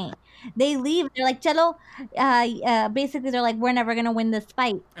that point. They leave. They're like, "Chalo." Basically, they're like, "We're never gonna win this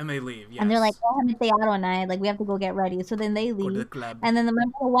fight." And they leave. Yes. And they're like, like, we have to go get ready. So then they leave. Go to the club. And then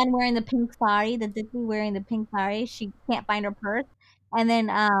remember the one wearing the pink sari, the Diti wearing the pink sari, she can't find her purse. And then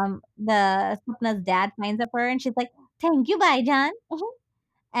the Supna's dad finds up her, and she's like, "Thank you, Bhaijan."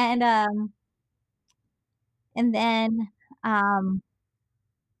 And then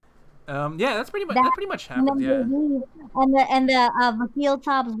Yeah, that's pretty much That that pretty much and happens. then Yeah. they leave, and the Vakil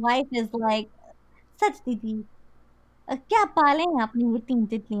Saab's wife is like, सच दीदी क्या पाले हैं अपनी ये 3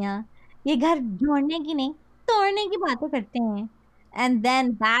 तितलियां ये घर जोड़ने की नहीं तोड़ने की बातें करते हैं and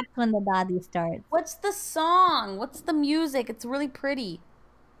then that's when the dadi starts. What's the song? What's the music? It's really pretty.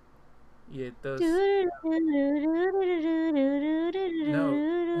 Yeah, those. No.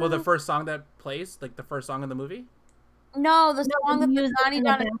 Well, the first song that plays, like the first song in the movie. No, the No, song the that the music Johnny in the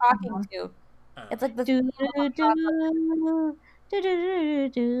Don is talking background. to. Oh. It's like the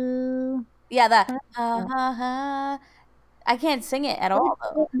Do-do-do-do-do-do-do-do-do-do. yeah, that ha ha ha. I can't sing it at all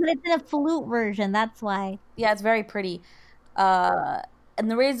though. But it's in a flute version, that's why. Yeah, it's very pretty.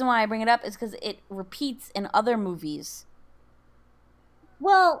 And the reason why I bring it up is because it repeats in other movies.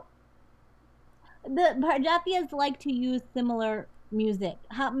 Well, the Bharjatiyas like to use similar music.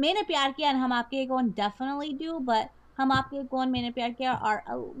 Maine Pyar Kiya and Hum Aapke Kaun definitely do, but Hum Aapke Kaun, Maine Pyar Kiya are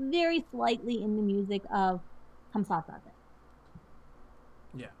very slightly in the music of Hum Saath Saath Hai.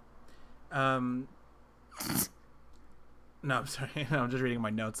 Yeah. No, I'm sorry. I'm just reading my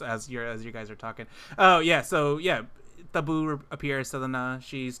notes as you guys are talking. Oh yeah, so yeah, Tabu appears. Selena,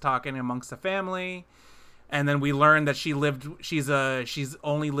 she's talking amongst the family, and then we learn that she's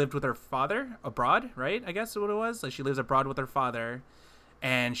only lived with her father abroad, right? I guess is what it was. Like she lives abroad with her father,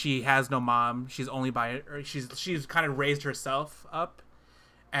 and she has no mom. She's only she's kind of raised herself up.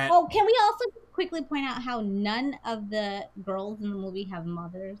 And Oh, can we also quickly point out how none of the girls in the movie have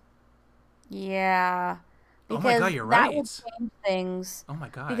mothers? Yeah. Oh my God, you're that right. would change things. Oh my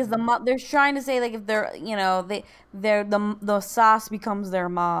God. Because they're trying to say like if they're the sauce becomes their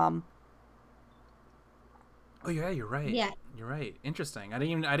mom. Oh yeah, you're right. Yeah. You're right. Interesting. I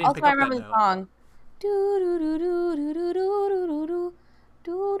didn't Also, pick I up that remember note. the song.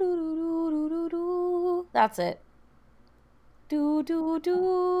 Do-do-do-do-do-do-do-do-do-do-do-do-do-do. That's it.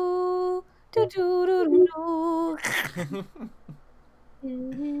 Do-do-do. Do-do-do-do-do.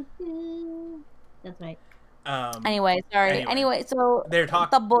 That's right. Anyway, sorry. Anyway, so they're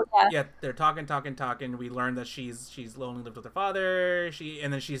talking. yeah. Yeah, they're talking. We learn that she's only lived with her father.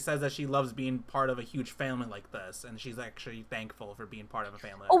 And then she says that she loves being part of a huge family like this, and she's actually thankful for being part of a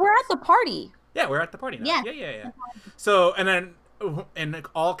family. Oh, like we're this. at the party. Yeah, we're at the party now. Yeah. Yeah. So, and then in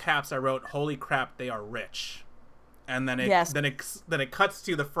all caps, I wrote, "Holy crap, they are rich." And then it cuts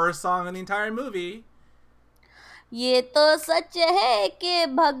to the first song in the entire movie. ये तो सच है कि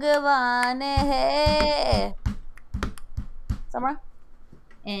भगवान है. Samra?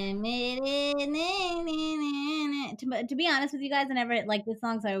 And to be honest with you guys, I never liked this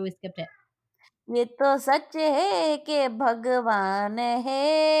song, so I always skipped it. ये तो सच है कि भगवान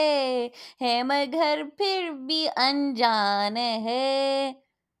है मगर फिर भी अनजान है.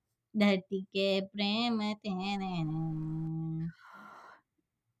 धरती के प्रेम तेरे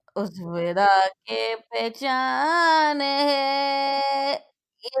उस विदा के पहचान है.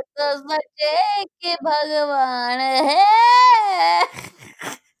 ये तो सच है कि भगवान है.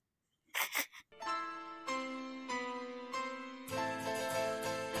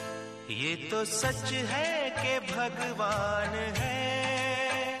 ये तो सच है कि भगवान है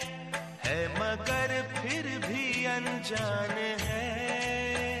मगर फिर भी अनजान है.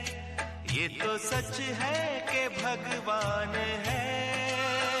 ये तो सच है कि भगवान है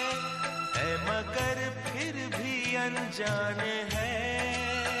मगर फिर भी अनजान है.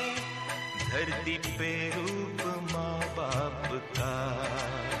 धरती पे रूप माँ बाप का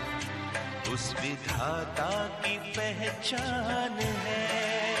उस विधाता की पहचान है.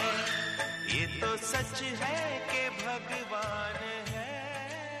 ये तो सच है कि भगवान है.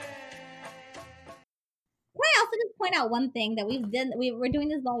 Can I also just point out one thing that we're doing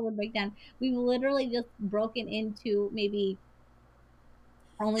this Bollywood breakdown. We've literally just broken into maybe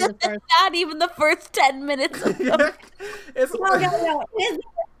only the first. Not even the first 10 minutes. Of No. It is the first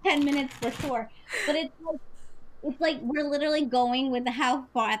 10 minutes for sure. But it's like we're literally going with how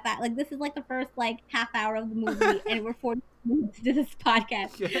far at that. Like this is like the first like half hour of the movie, and we're 40 minutes into this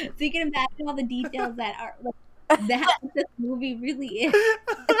podcast. Yeah. So you can imagine all the details that are like that this movie really is.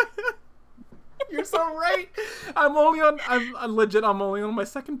 You're so right. I'm only on my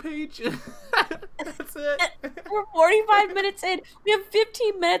second page. That's it. We're 45 minutes in. We have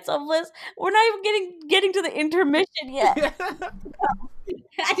 15 minutes of this. We're not even getting to the intermission yet. I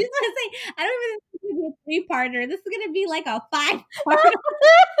just want to say, I don't even think it's going to be a 3-parter. This is going to be like a 5-parter.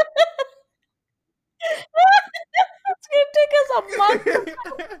 It's going to take us a month.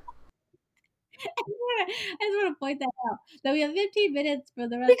 I just want to point that out. That we have 15 minutes for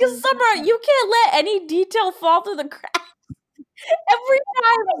the rest Because of the Summer, you can't let any detail fall through the cracks. Every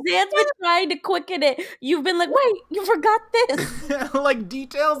time Zan's been trying to quicken it, you've been like, wait, you forgot this. Like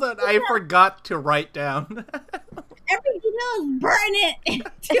details that I forgot to write down. Every detail is burn it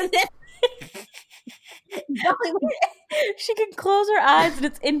to this. She can close her eyes and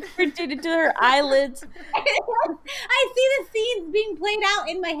it's imprinted into her eyelids. I see the scenes being played out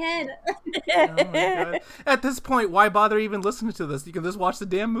in my head. Oh my God. At this point, why bother even listening to this? You can just watch the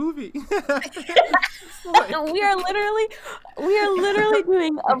damn movie. Like- We are literally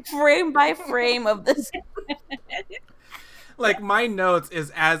doing a frame by frame of this. like my notes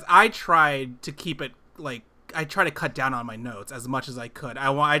is as I tried to keep it like I try to cut down on my notes as much as I could.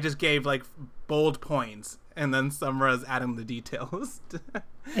 I just gave like bold points and then Sumra's adding the details.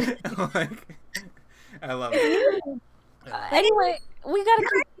 Like, I love it. Anyway, we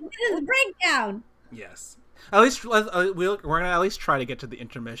gotta This breakdown. Yes. At least we're gonna at least try to get to the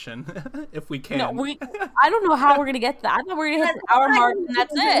intermission if we can. No, I don't know how we're gonna get to that. I thought we were gonna hit the hour mark and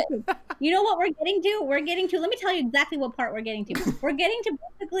that's it. You know what we're getting to? We're getting to. Let me tell you exactly what part we're getting to. We're getting to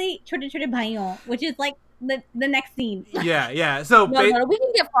basically Chote Chote Bhaiyon, which is like the next scene. Yeah. So No, we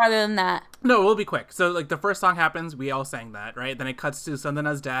can get farther than that. No, we'll be quick. So like the first song happens, we all sang that, right? Then it cuts to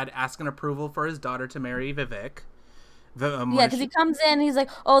Sandana's dad asking approval for his daughter to marry Vivek. Yeah, because he comes in, he's like,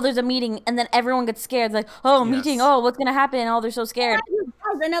 "Oh, there's a meeting," and then everyone gets scared, like, "Oh, Yes. meeting! Oh, what's gonna happen?" Oh, they're so scared.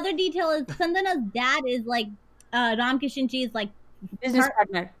 Another detail is Sandana's dad is like Ram Kishanji's like Business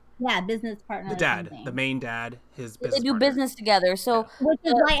partner. business partner. The or dad, something. the main dad, his They business do partner. business together. So, Which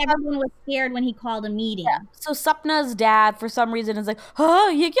is why everyone was scared when he called a meeting. yeah. So Sapna's dad, for some reason, is like, "Oh,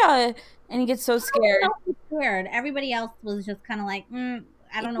 yeah," and he gets so scared. He was scared. Everybody else was just kind of like,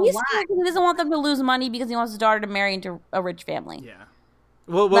 I don't know He's why. scared 'cause he doesn't want them to lose money because he wants his daughter to marry into a rich family. Yeah.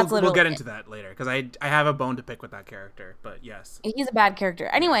 We'll That's get literally into that later because I have a bone to pick with that character, but yes. He's a bad character.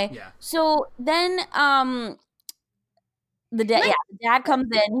 Anyway, Yeah. so then the dad comes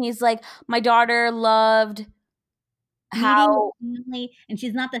in. He's like, "My daughter loved how Meeting the family, and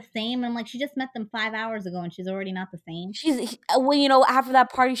she's not the same. I'm like, she just met them 5 hours ago, and she's already not the same. well, after that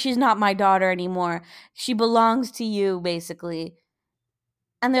party, she's not my daughter anymore. She belongs to you, basically."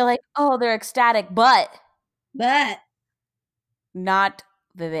 And they're like, "Oh, they're ecstatic, but But not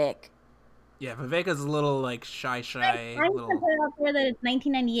Vivek." Yeah, Vivek is a little like shy. I'm going to put it out there that it's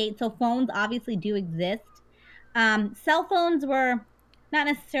 1998, so phones obviously do exist. Cell phones were not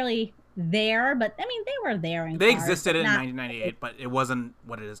necessarily there, but I mean, they were there. They existed in 1998, but it wasn't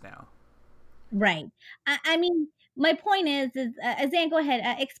what it is now. Right. I mean, my point is Zan, go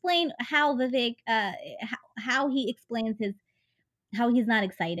ahead. Explain how Vivek, how he explains how he's not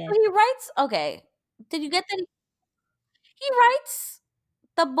excited. So he writes, okay, did you get that? He writes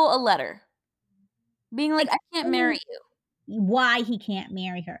Tabbo a letter being like, "I can't marry you." Why he can't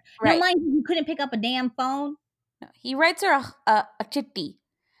marry her. Right. Now, mind you, he couldn't pick up a damn phone. No, he writes her a chitti.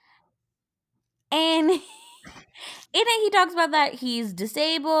 And in it, he talks about that he's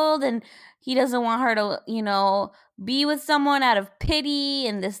disabled and he doesn't want her to, be with someone out of pity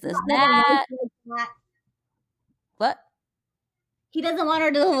and this, that. What? He doesn't want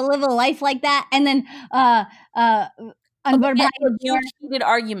her to live a life like that. And then Anwar Bhai is there. Huge heated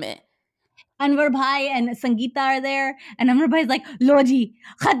argument. Anwar Bhai and Sangeeta are there, and Anwar Bhai is like, "Lo ji,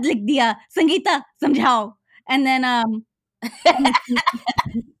 khat likh diya, Sangeeta, samjhao." And then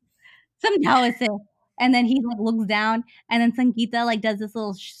samjhao ise. And then he like looks down, and then Sangeeta like does this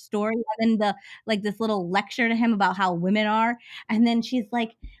little story, and then this little lecture to him about how women are, and then she's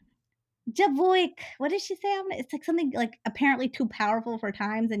like, "Jab wo ek," what did she say? It's like something like apparently too powerful for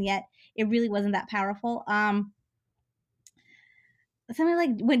times, and yet it really wasn't that powerful. Something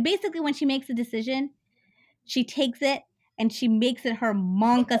like when she makes a decision, she takes it and she makes it her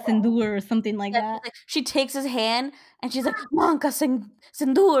manka sindoor or something like that. She takes his hand and she's like, "Manka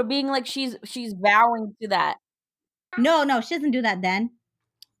sindoor," being like she's vowing to that. No, she doesn't do that then.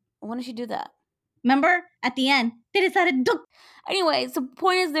 When does she do that? Remember at the end, they decided. Anyway, so the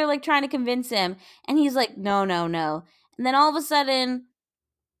point is they're like trying to convince him, and he's like, "No." And then all of a sudden,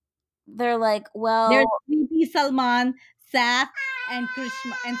 they're like, "Well," there's Preeti, Salman, Saif, and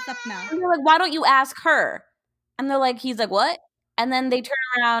Krishna and Sapna. And they're like, "Why don't you ask her?" And they're like, he's like, "What?" And then they turn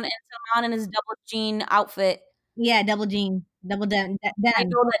around and Salman in his double jean outfit. Yeah, double jean, double denim. I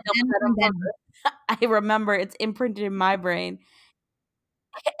know that denim. I remember, it's imprinted in my brain.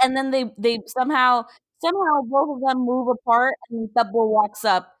 And then they somehow both of them move apart, and Tabbo walks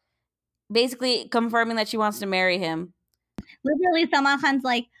up, basically confirming that she wants to marry him. Literally, Salman Khan's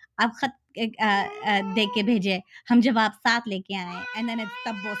like, "Aap khat de ke bheje, hum jawab saath leke aaye," and then it's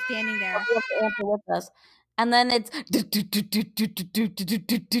Tabbo standing there. With us. And then it's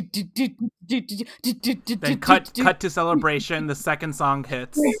Then cut to celebration. The second song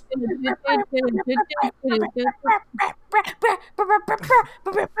hits.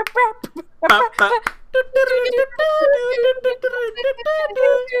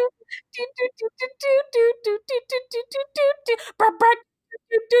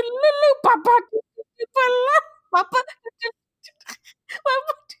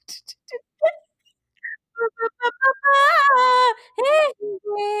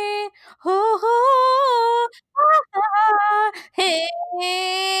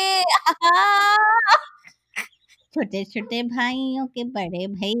 छोटे छोटे भाइयों के बड़े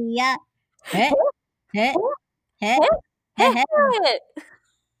भैया है है है है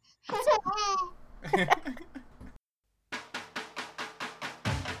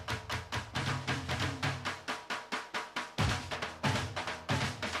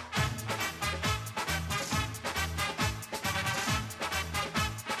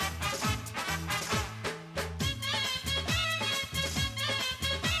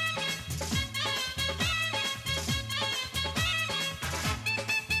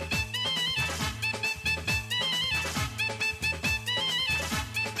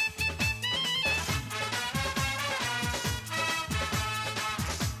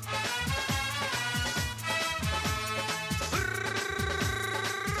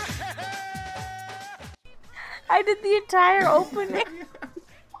I did the entire opening.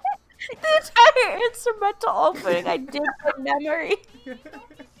 The entire instrumental opening I did from memory.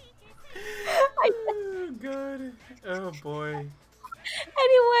 Oh god. Oh boy.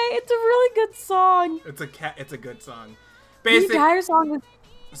 Anyway, it's a really good song. It's a good song. The entire song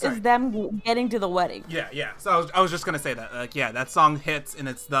Sorry. is them getting to the wedding. Yeah. So I was just gonna say that. Like, yeah, that song hits and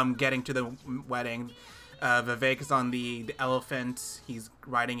it's them getting to the wedding. Vivek is on the elephant. He's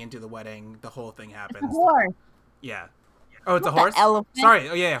riding into the wedding. The whole thing happens. horse. Yeah. Oh, it's a horse? Elephant? Sorry.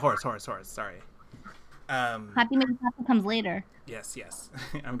 Oh, yeah, horse. Sorry. Happy Maybe Happy comes later. Yes.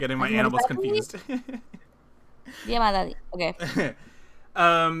 I'm getting my animals confused. Yeah, my daddy. Okay.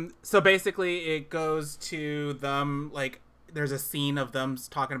 So basically it goes to them, like, there's a scene of them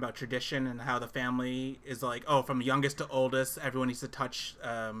talking about tradition and how the family is like, oh, from youngest to oldest, everyone needs to touch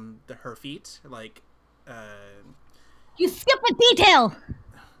her feet. Like, You skip a detail.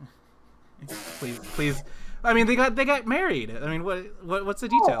 please. I mean, they got married. I mean, what's the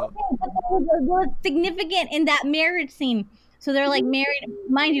detail? What's significant in that marriage scene? So they're like married.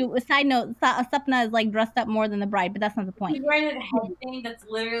 Mind you, a side note, Sapna is like dressed up more than the bride, but that's not the point. She's wearing a head thing that's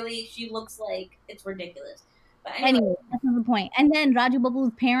literally, she looks like it's ridiculous. But Anyway, that's not the point. And then Raju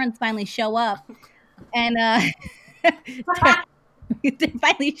Babu's parents finally show up, and they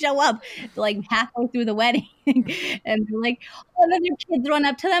finally show up like halfway through the wedding, and they're like, all of their kids run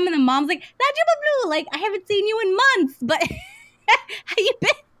up to them, and the mom's like, Raju Babu, like, I haven't seen you in months, but how you been?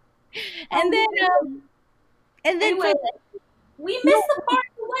 And then anyway, we missed the part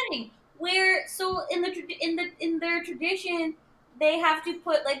of the wedding where, so in their tradition, they have to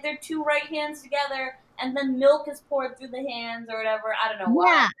put like their two right hands together, and then milk is poured through the hands or whatever. I don't know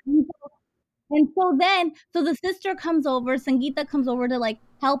why. Yeah. And so the sister comes over, Sangeeta comes over to like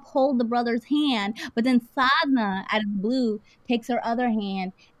help hold the brother's hand, but then Sadhna, out of the blue, takes her other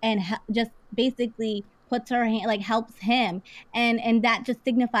hand and just basically puts her hand, like helps him, and that just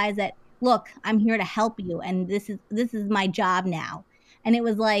signifies that, look, I'm here to help you, and this is my job now. And it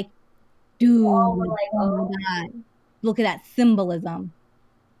was like, dude, oh my god, look at that symbolism.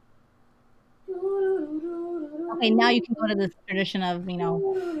 Okay, now you can go to this tradition of, you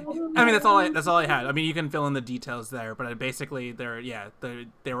know. I mean, that's all I had. I mean, you can fill in the details there, but basically, they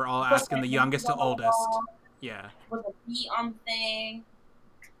were all asking the youngest to oldest. Yeah. With a bee on the thing,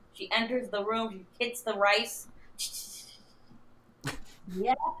 she enters the room. She hits the rice.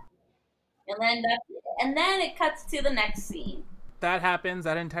 Yeah. And then it cuts to the next scene. That happens.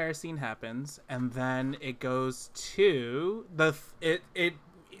 That entire scene happens, and then it goes to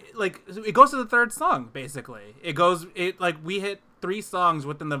it goes to the third song. Basically, we hit 3 songs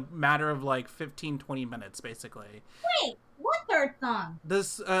within the matter of like 15-20 minutes. Basically. Wait, what third song?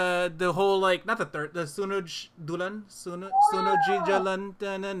 This the whole, like, not the third, the Sunuj Dulan Sunuji Jalan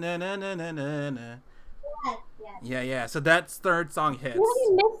na na na na na na. Yes. Yeah. So that's third song hits. Did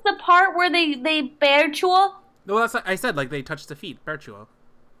we miss the part where they bear chua? Well, that's I said, like, they touched the feet, Perchuo.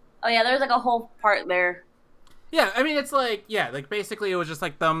 Oh yeah, there's like a whole part there. Yeah, I mean, it's like, like basically it was just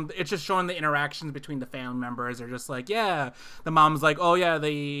like them, it's just showing the interactions between the family members. They're just like, yeah, the mom's like, oh yeah,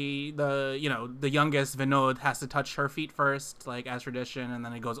 the the youngest, Vinod, has to touch her feet first, like as tradition, and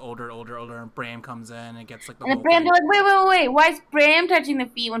then it goes older, and Bram comes in and gets like the And whole Bram, thing. they're like, wait, why is Bram touching the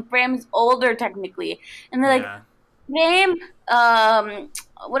feet when Bram's older technically? And they're like, Yeah. Bram,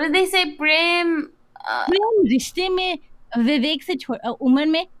 what did they say? Bram, प्रेम रिश्ते में विवेक से उम्र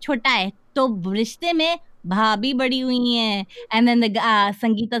में छोटा है तो रिश्ते में भाभी बड़ी हुई हैं and then the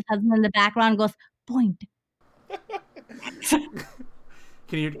Sangeeta's husband in the background goes point.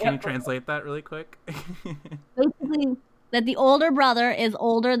 Can you translate that really quick? Basically that the older brother is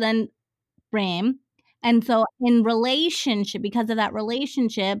older than Bram, and so in relationship, because of that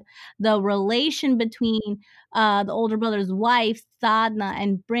relationship, the relation between the older brother's wife Sadhna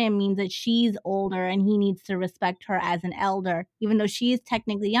and Brim means that she's older and he needs to respect her as an elder, even though she is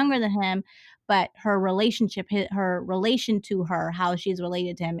technically younger than him. But her relationship, her relation to her, how she's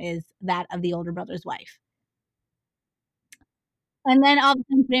related to him, is that of the older brother's wife. And then all of a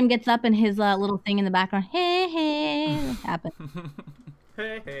sudden, Brim gets up and his little thing in the background, hey, happens.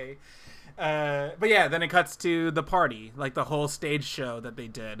 Hey. But yeah, then it cuts to the party, like the whole stage show that they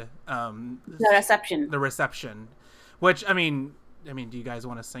did. the reception. Which I mean, do you guys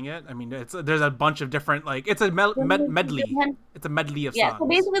want to sing it? I mean, there's a bunch of different, like, it's a medley. It's a medley of songs. Yeah, so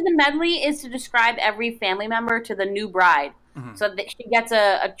basically the medley is to describe every family member to the new bride. Mm-hmm. So that she gets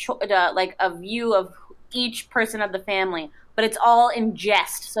a view of each person of the family, but it's all in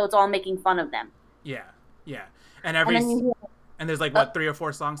jest, so it's all making fun of them. Yeah. And there's like 3 or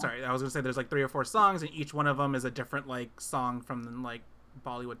 4 songs. Sorry, I was gonna say there's like 3 or 4 songs, and each one of them is a different like song from like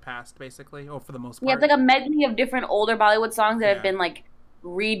Bollywood past, basically, or for the most part. Yeah, it's like a medley of different older Bollywood songs that have been like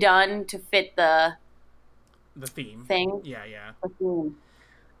redone to fit the theme thing. Yeah. The theme.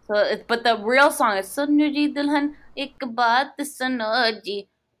 So, but the real song is "Sunno Ji Dulhan Ek Baat Suno Ji."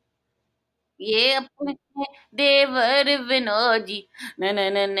 ये अपने देवर विनोद जी ने ने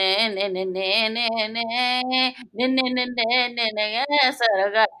ने ने ने ने ने ने ने ने ने ने ने ने ने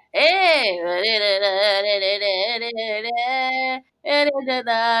सरगा ए रे रे रे रे रे रे रे रे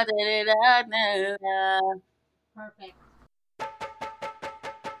दा रे दा ना. Perfect.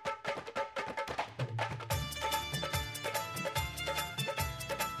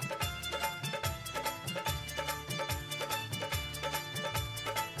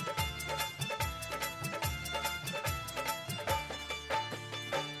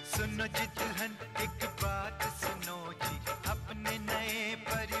 सुनो जी दुल्हन एक बात सुनो जी अपने नए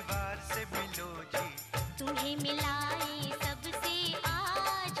परिवार से मिलो जी तुम्हें मिलाए सबसे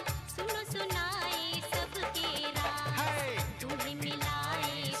आज सुनो सुनाए सबके राज तुम्हें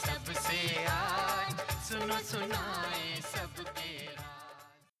मिलाए सबसे आज सुनो सुनाए सबके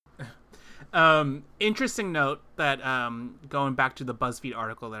राज. Interesting note that going back to the BuzzFeed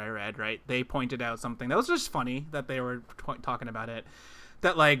article that I read, right, they pointed out something that was just funny that they were talking about it.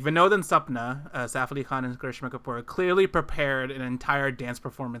 That like Vinod and Sapna, Saif Ali Khan and Karishma Kapoor, clearly prepared an entire dance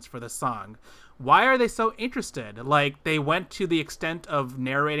performance for the song. Why are they so interested? Like, they went to the extent of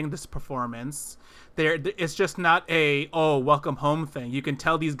narrating this performance. It's just not a welcome home thing. You can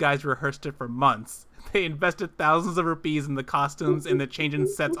tell these guys rehearsed it for months. They invested thousands of rupees in the costumes and the changing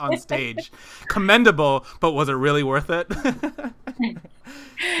sets on stage. Commendable, but was it really worth it?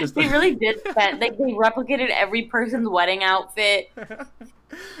 They really did spend. They replicated every person's wedding outfit.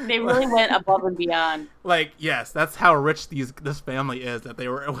 They really went above and beyond. Like, yes, that's how rich this family is, that they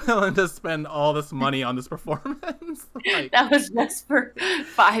were willing to spend all this money on this performance. Like, that was just for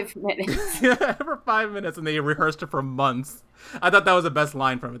 5 minutes. Yeah, for 5 minutes, and they rehearsed it for months. I thought that was the best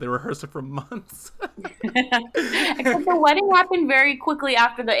line from it. They rehearsed it for months. Except the wedding happened very quickly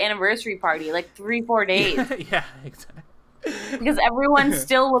after the anniversary party, like 3-4 days. Yeah, exactly. Because everyone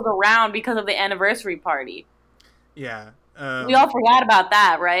still was around because of the anniversary party. Yeah. We all forgot about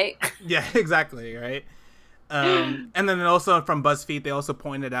that, right? Yeah, exactly, right? And then also from BuzzFeed, they also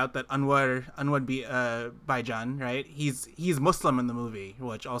pointed out that Anwar Baijan, right? He's Muslim in the movie,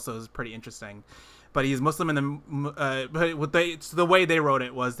 which also is pretty interesting. But he's Muslim in the so the way they wrote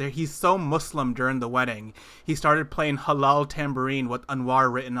it was he's so Muslim during the wedding, he started playing halal tambourine with Anwar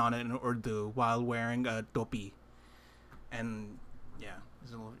written on it in Urdu while wearing a topi. And yeah,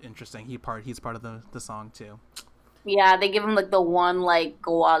 it's a little interesting. He's part of the song too. Yeah, they give him like the one like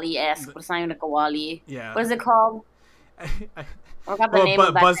Qawwali-esque, but it's not even a Qawwali. Yeah. What is it called? I forgot the name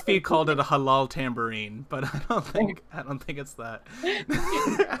of that. BuzzFeed called it a halal tambourine, but I don't think it's that.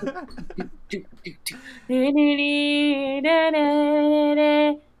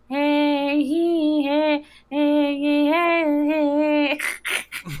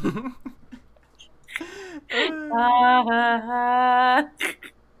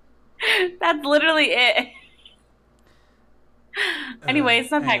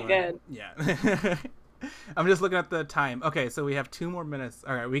 it's not that Anyway, good. yeah. I'm just looking at the time. Okay, so we have 2 more minutes.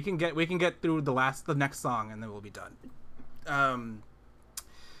 All right, we can get through the next song, and then we'll be done. The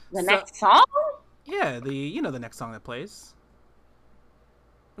So- next song? Yeah, the next song that plays.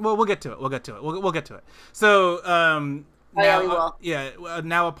 Well, we'll get to it. We'll get to it. So, Oh, yeah, we will.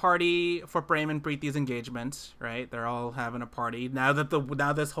 Now a party for Brahim and Preeti's engagement, right? They're all having a party now that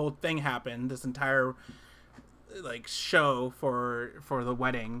this whole thing happened. This entire like show for the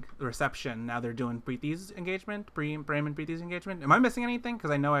wedding, the reception. Now they're doing Preeti's engagement, Brahim and Preeti's engagement. Am I missing anything?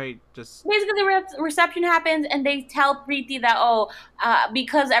 Because I know I just Basically, the reception happens, and they tell Preeti that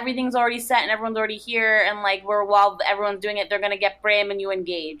because everything's already set and everyone's already here, and like while everyone's doing it, they're gonna get Brahim and you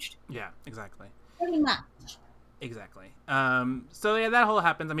engaged. yeah, exactly. Pretty much. Exactly. So yeah, that whole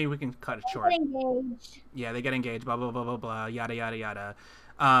happens. I mean, we can cut it short. Get engaged. Yeah, they get engaged. Blah blah blah blah blah. Yada yada yada.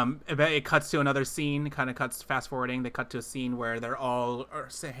 It cuts to another scene. Kind of cuts fast forwarding. They cut to a scene where they're all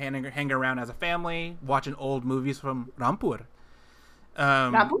hanging around as a family, watching old movies from Rampur.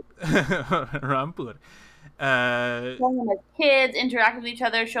 Rampur? Rampur. Showing them as kids interact with each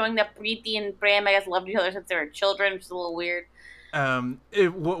other, showing that Preeti and Brahim, I guess, loved each other since they were children, which is a little weird.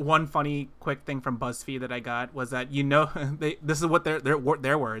 One funny quick thing from BuzzFeed that I got was that this is what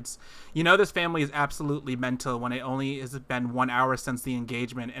their words. This family is absolutely mental when it only has been 1 hour since the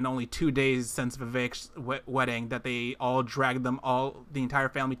engagement and only 2 days since Vivek's wedding that they all dragged the entire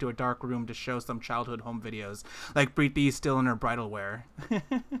family to a dark room to show some childhood home videos, like Preeti's still in her bridal wear.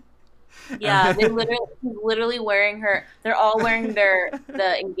 Yeah, she's literally wearing they're all wearing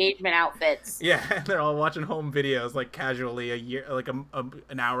the engagement outfits. Yeah, they're all watching home videos like casually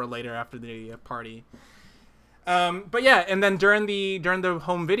an hour later after the party. But yeah, and then during the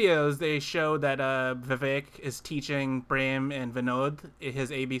home videos, they show that Vivek is teaching Brahim and Vinod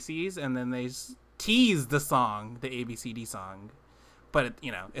his ABCs, and then they tease the song, the ABCD song. But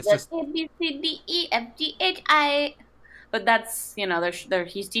it's just ABCDEFGHI. But that's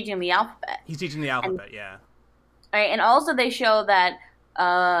he's teaching the alphabet. He's teaching the alphabet, yeah. All right, and also they show that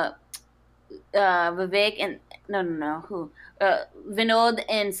Vivek and Vinod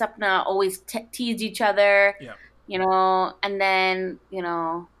and Sapna always teased each other. Yeah. And then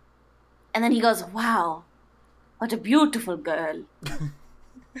he goes, "Wow, what a beautiful girl."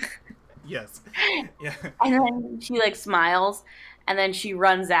 Yes. Yeah. And then she like smiles, and then she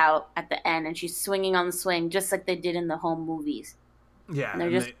runs out at the end, and she's swinging on the swing just like they did in the home movies. Yeah, And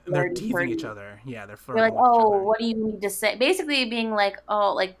they're just they're flirty, teasing flirty. each other. Yeah, they're They're flirting like, with each "Oh, other. what do you need to say?" Basically, being like,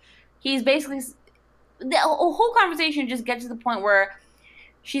 "Oh, like he's basically." The whole conversation just gets to the point where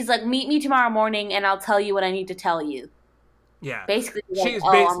she's like, "Meet me tomorrow morning, and I'll tell you what I need to tell you." Yeah. Basically, like, She's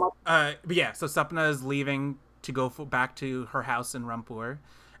but yeah, so Sapna is leaving to go back to her house in Rampur,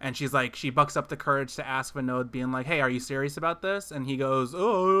 and she bucks up the courage to ask Vinod, being like, "Hey, are you serious about this?" And he goes,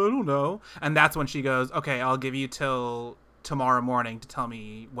 "Oh, I don't know." And that's when she goes, "Okay, I'll give you till tomorrow morning to tell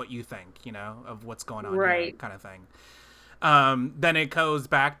me what you think, of what's going on, Right. kind of thing." Then it goes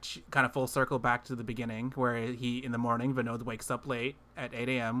back, kind of full circle back to the beginning, where in the morning, Vinod wakes up late at 8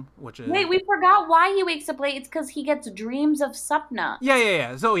 a.m., which is... Wait, we forgot why he wakes up late. It's because he gets dreams of Sapna.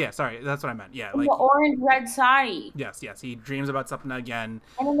 Yeah. So, yeah, sorry, that's what I meant. Yeah, In the orange-red sari. Yes, he dreams about Sapna again.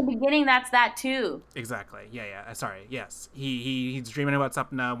 And in the beginning, that's that too. Exactly. Yeah. Sorry. Yes. He's dreaming about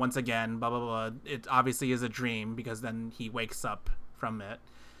Sapna once again, blah, blah, blah. It obviously is a dream because then he wakes up from it.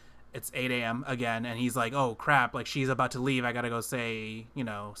 It's 8 a.m. again, and he's like, "Oh, crap, like, she's about to leave. I gotta go say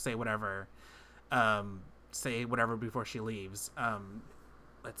whatever. Say whatever before she leaves."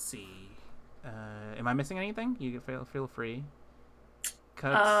 Let's see. Am I missing anything? You can feel free.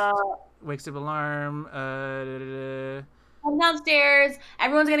 Cuts. Wakes up alarm. I'm downstairs.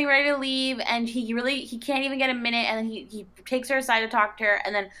 Everyone's getting ready to leave, and he can't even get a minute. And then he takes her aside to talk to her,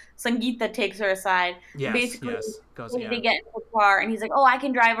 and then Sangeeta takes her aside. Yes, Basically, goes, they get in the car, and he's like, "Oh, I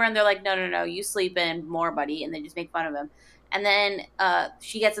can drive her," and they're like, "No, you sleep in more, buddy," and they just make fun of him. And then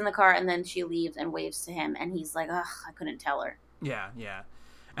she gets in the car, and then she leaves and waves to him, and he's like, "Ugh, I couldn't tell her." Yeah.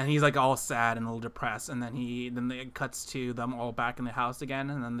 And he's like all sad and a little depressed, and then it cuts to them all back in the house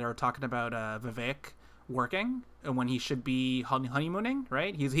again, and then they're talking about Vivek working and when he should be honeymooning,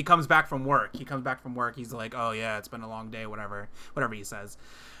 right? He comes back from work. He's like, "Oh yeah, it's been a long day," whatever he says.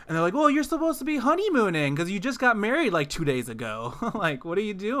 And they're like, "Well, you're supposed to be honeymooning because you just got married like 2 days ago. Like, what are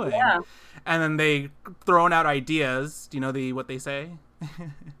you doing?" Yeah. And then they throwing out ideas. Do you know what they say?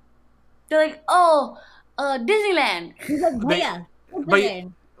 They're like, "Oh, Disneyland, He's like, "Bhaiya,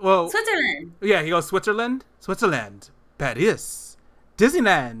 Switzerland." Well, Switzerland." yeah, he goes Switzerland, Paris,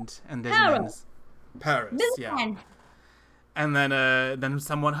 Disneyland, and Disneyland's Paris. Yeah. Disneyland. And then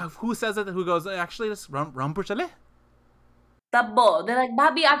someone who says it, who goes, "Actually, let's Rampur chale." Tabbo. They're like,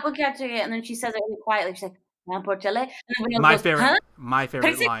 Bobby, aapko kya chahiye? And then she says it really quietly. She's like, Rampur chale? And everyone else goes, huh? My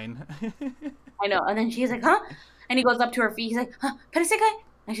favorite Paise- line. I know. And then she's like, huh? And he goes up to her feet. He's like, huh? Paise gaye?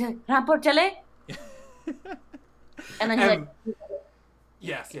 And she's like, Rampur chale? And then he's like,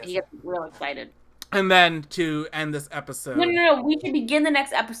 yes. he gets real excited. And then to end this episode. No. We should begin the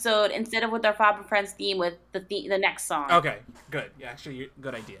next episode instead of with our Fab and Friends theme with the next song. Okay, good. Yeah, actually,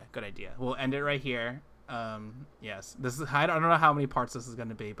 good idea. We'll end it right here. Yes, this is. I don't know how many parts this is going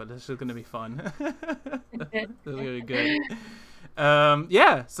to be, but this is going to be fun. This is going to be good.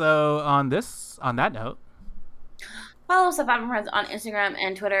 Yeah. So on that note, Follow us at Fab and Friends on Instagram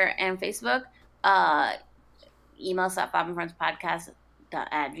and Twitter and Facebook. Email us at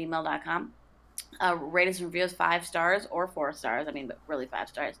fabandfriendspodcast@gmail.com. Rate us and review us 5 stars or 4 stars. I mean, but really 5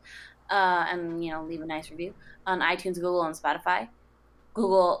 stars. And leave a nice review on iTunes, Google, and Spotify.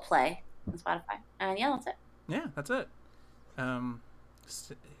 Google Play and Spotify. And yeah, that's it. Yeah, that's it.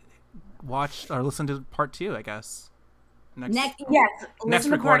 Watch or listen to part 2, I guess. Next. Yes. Next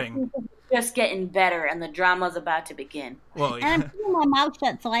listen to part recording. 2. It's just getting better, and the drama's about to begin. Well, And I'm keeping my mouth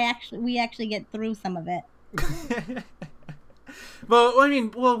shut, so we actually get through some of it. Well, I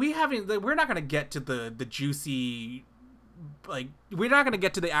mean, we're not gonna get to the juicy, like, we're not gonna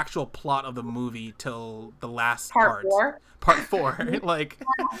get to the actual plot of the movie till the last Part 4? Part 4, like,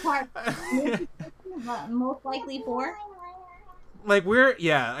 Most likely 4. like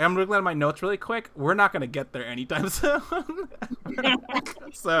I'm looking at my notes really quick. We're not gonna get there anytime soon.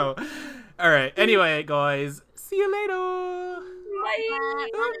 So, all right. Anyway, guys, see you later. Bye.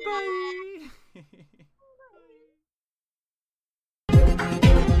 Bye.